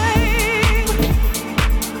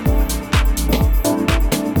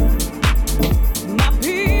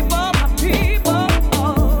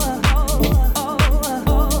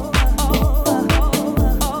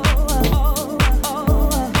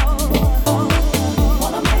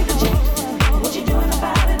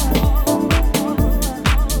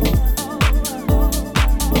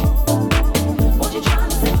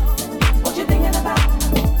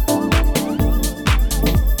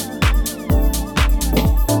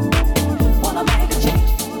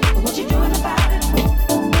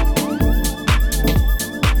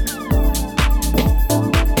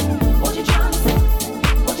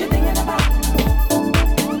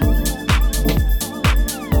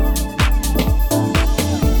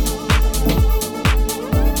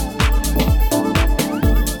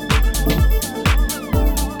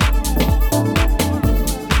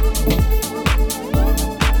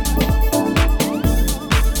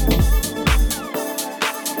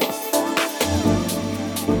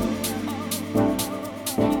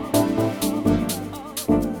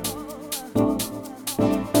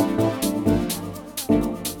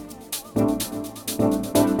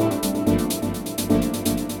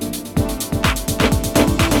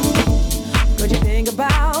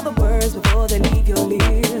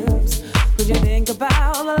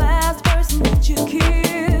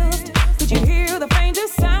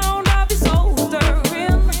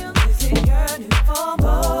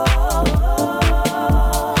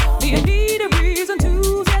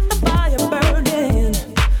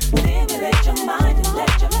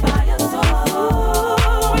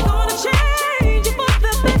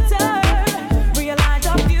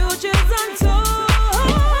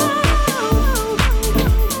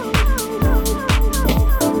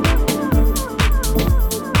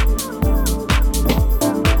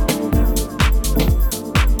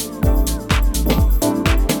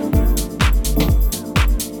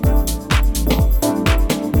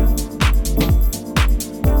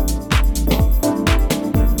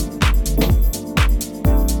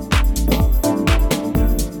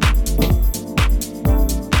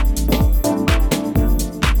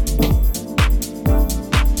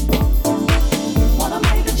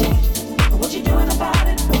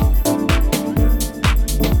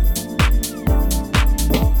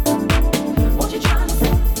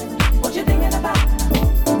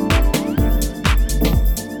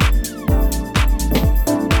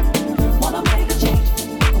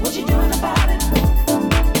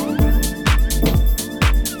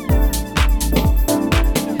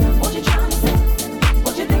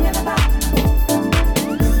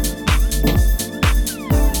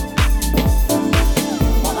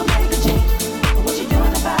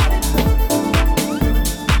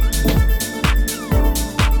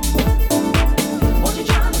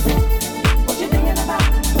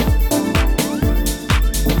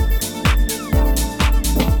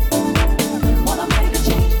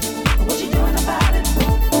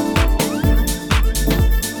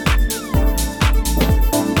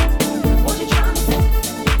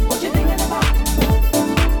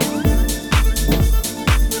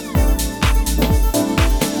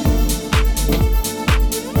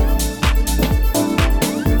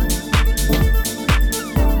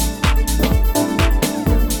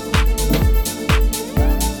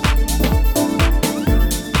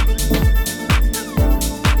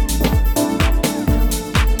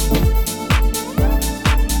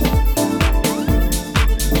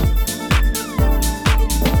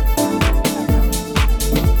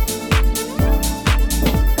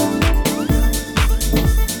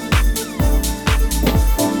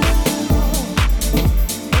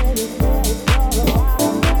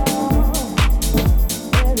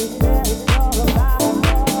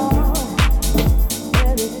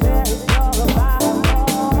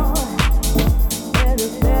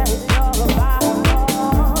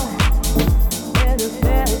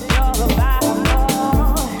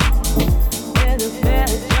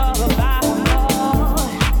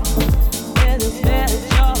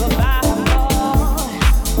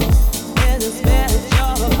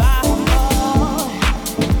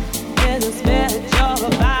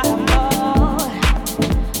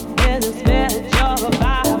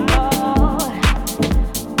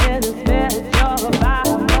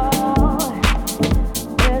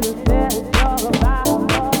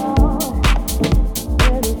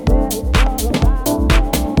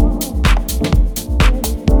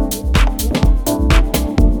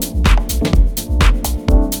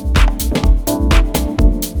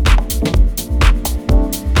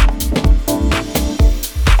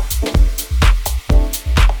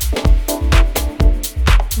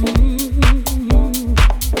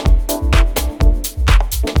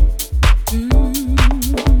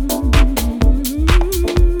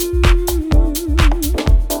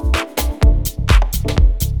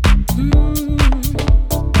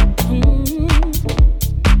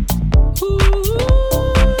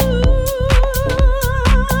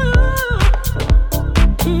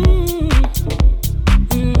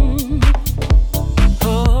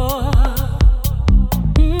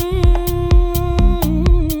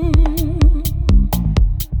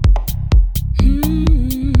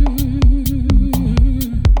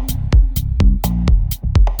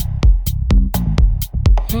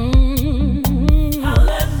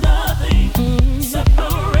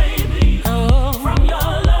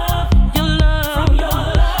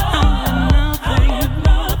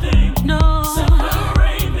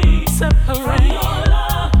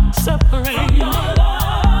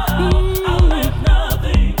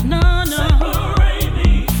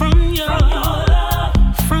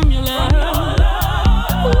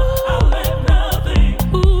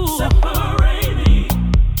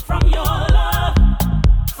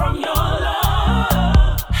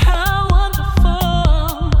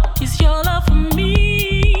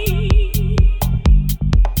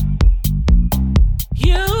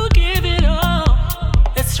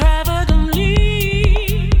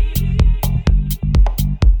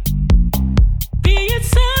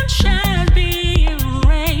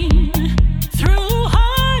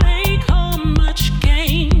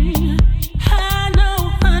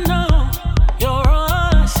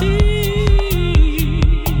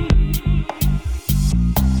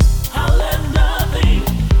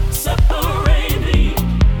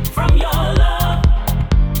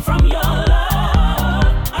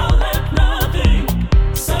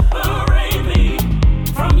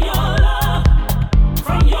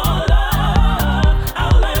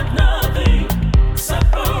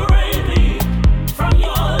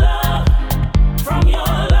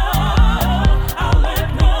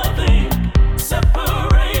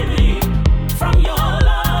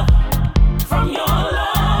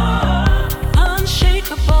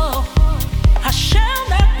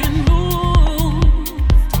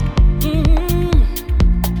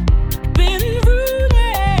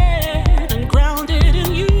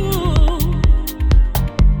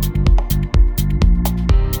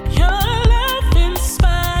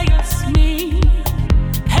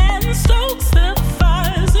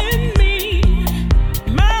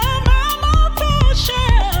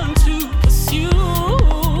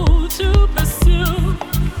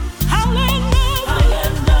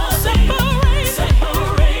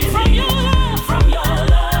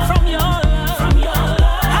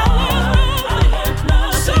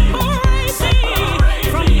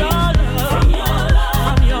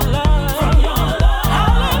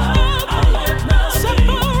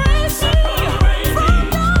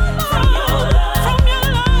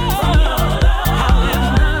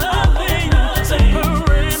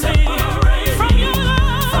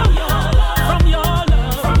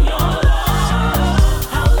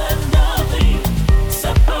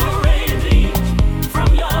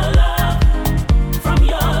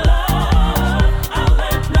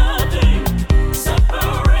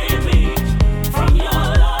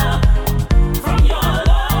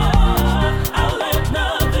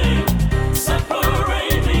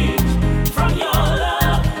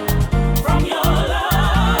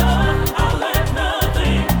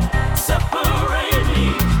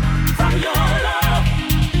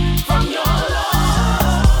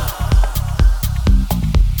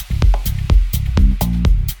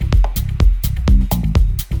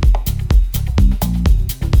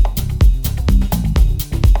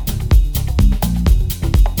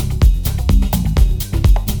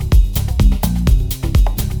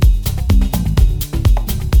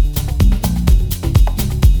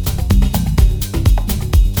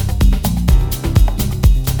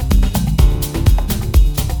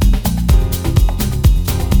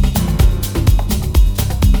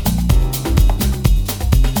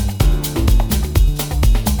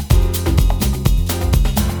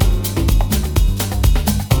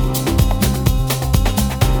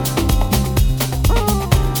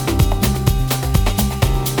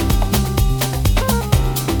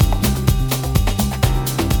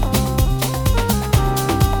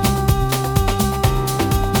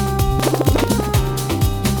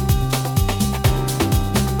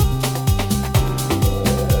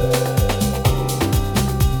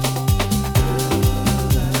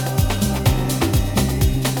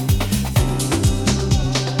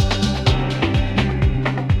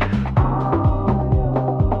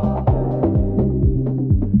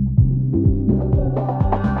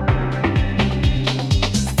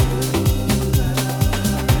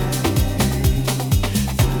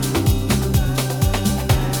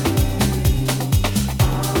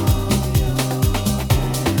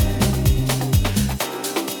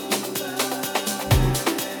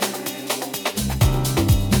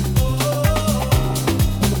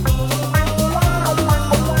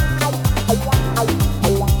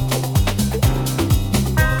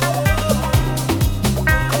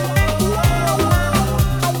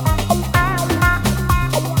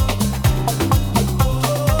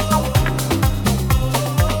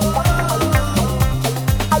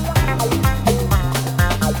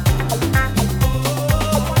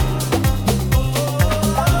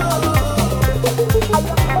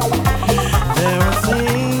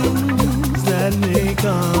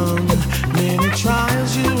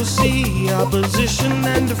 see opposition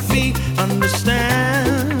and defeat.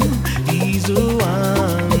 Understand, he's the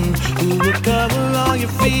one who will cover all your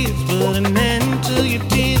fears, put an end to your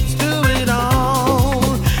tears, do it all.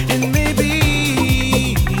 It may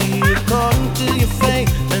be according to your faith,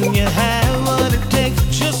 and you have what it takes.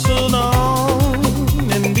 Just hold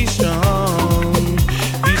on and be strong.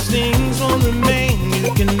 These things won't remain.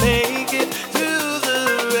 You can make it through the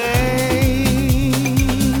rain,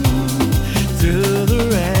 through the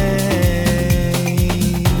rain,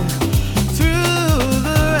 through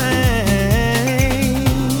the rain.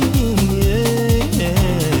 Yeah.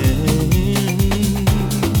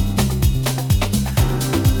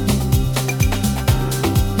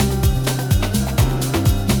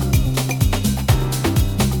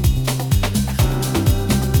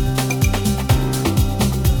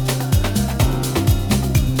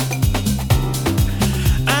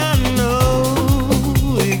 I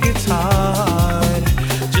know it gets hard.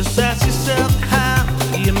 Just ask yourself how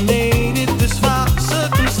you made it this far.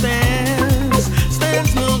 Circumstance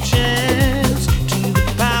stands no chance to the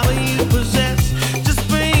power you possess. Just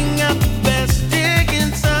bring out the best, dig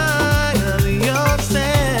inside of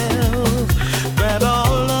yourself. Grab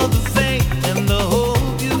all of the faith and the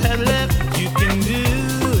hope you have left. You can do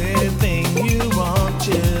anything you want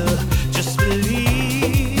to. Just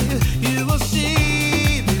believe, you will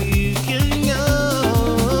see that you can go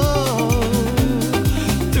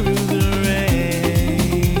through the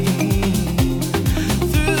rain,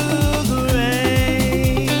 through the rain,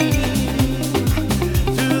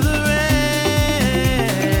 through the rain.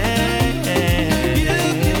 You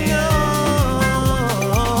can go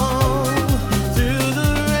through the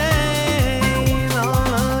rain,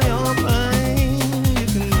 all of your pain. You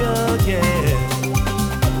can go, yeah.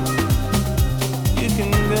 You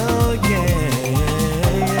can go, yeah,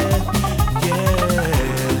 yeah.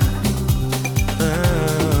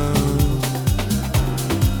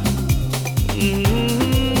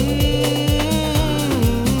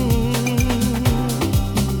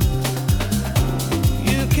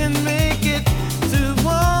 You can make it through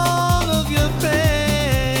all of your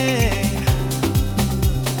pain.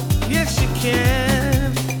 Yes, you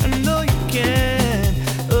can. I know you can.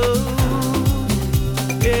 Oh,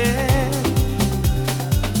 yeah.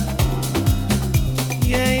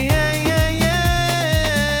 Yeah, yeah, yeah, yeah.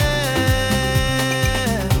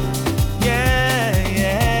 Yeah,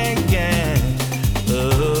 yeah, yeah.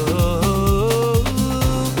 Oh,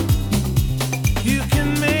 you can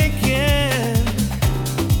make it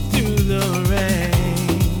through the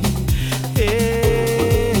rain. Yeah,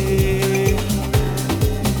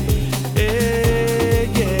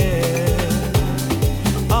 yeah.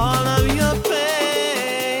 All of your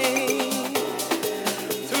pain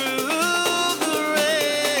through the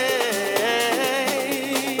rain.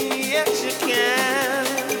 Yes, you can.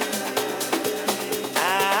 I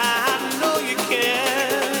know you can.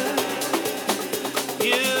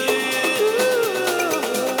 You.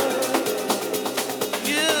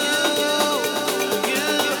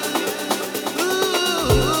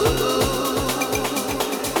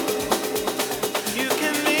 You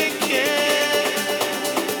can make it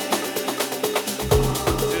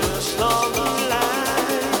through the storm of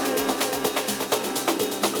life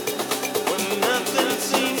when nothing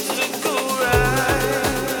seems to go right.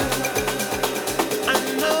 I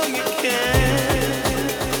know you can.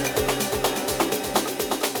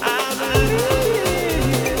 I believe.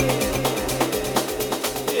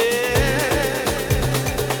 Yeah.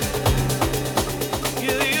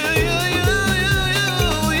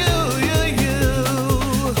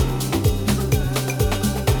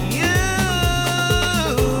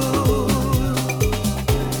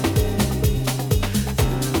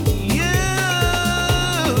 You.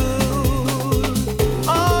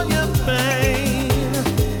 All your pain,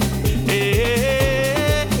 yeah.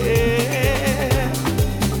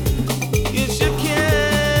 Yes, you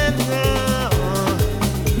can now.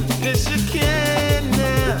 Yes, you can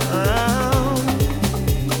now.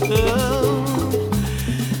 Oh,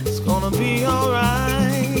 it's gonna be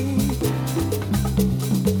alright.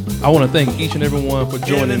 I want to thank each and every one for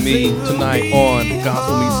joining me tonight on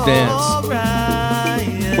Gospel Meets Dance,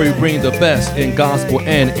 where we bring the best in gospel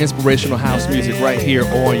and inspirational house music right here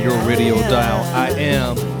on your radio dial. I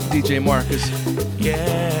am DJ Marcus.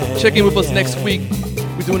 Check in with us next week.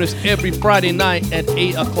 We're doing this every Friday night at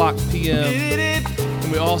 8 o'clock p.m.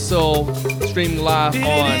 And we're also streaming live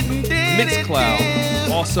on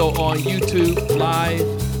Mixcloud, also on YouTube Live,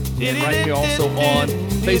 and right here also on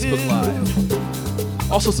Facebook Live.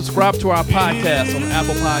 Also subscribe to our podcast on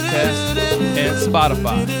Apple Podcasts and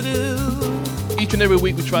Spotify. Each Each and every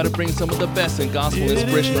week we try to bring some of the best in gospel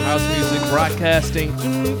inspirational house music, broadcasting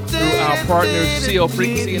through our partners CO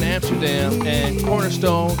Frequency in Amsterdam and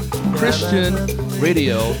Cornerstone Christian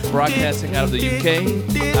Radio, broadcasting out of the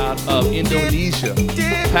UK, out of Indonesia,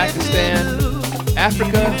 Pakistan,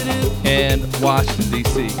 Africa, and Washington,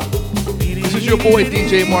 D.C. This is your boy,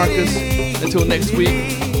 DJ Marcus. Until next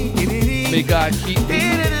week, may God keep me,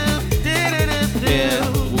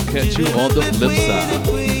 and we'll catch you on the flip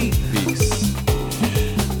side.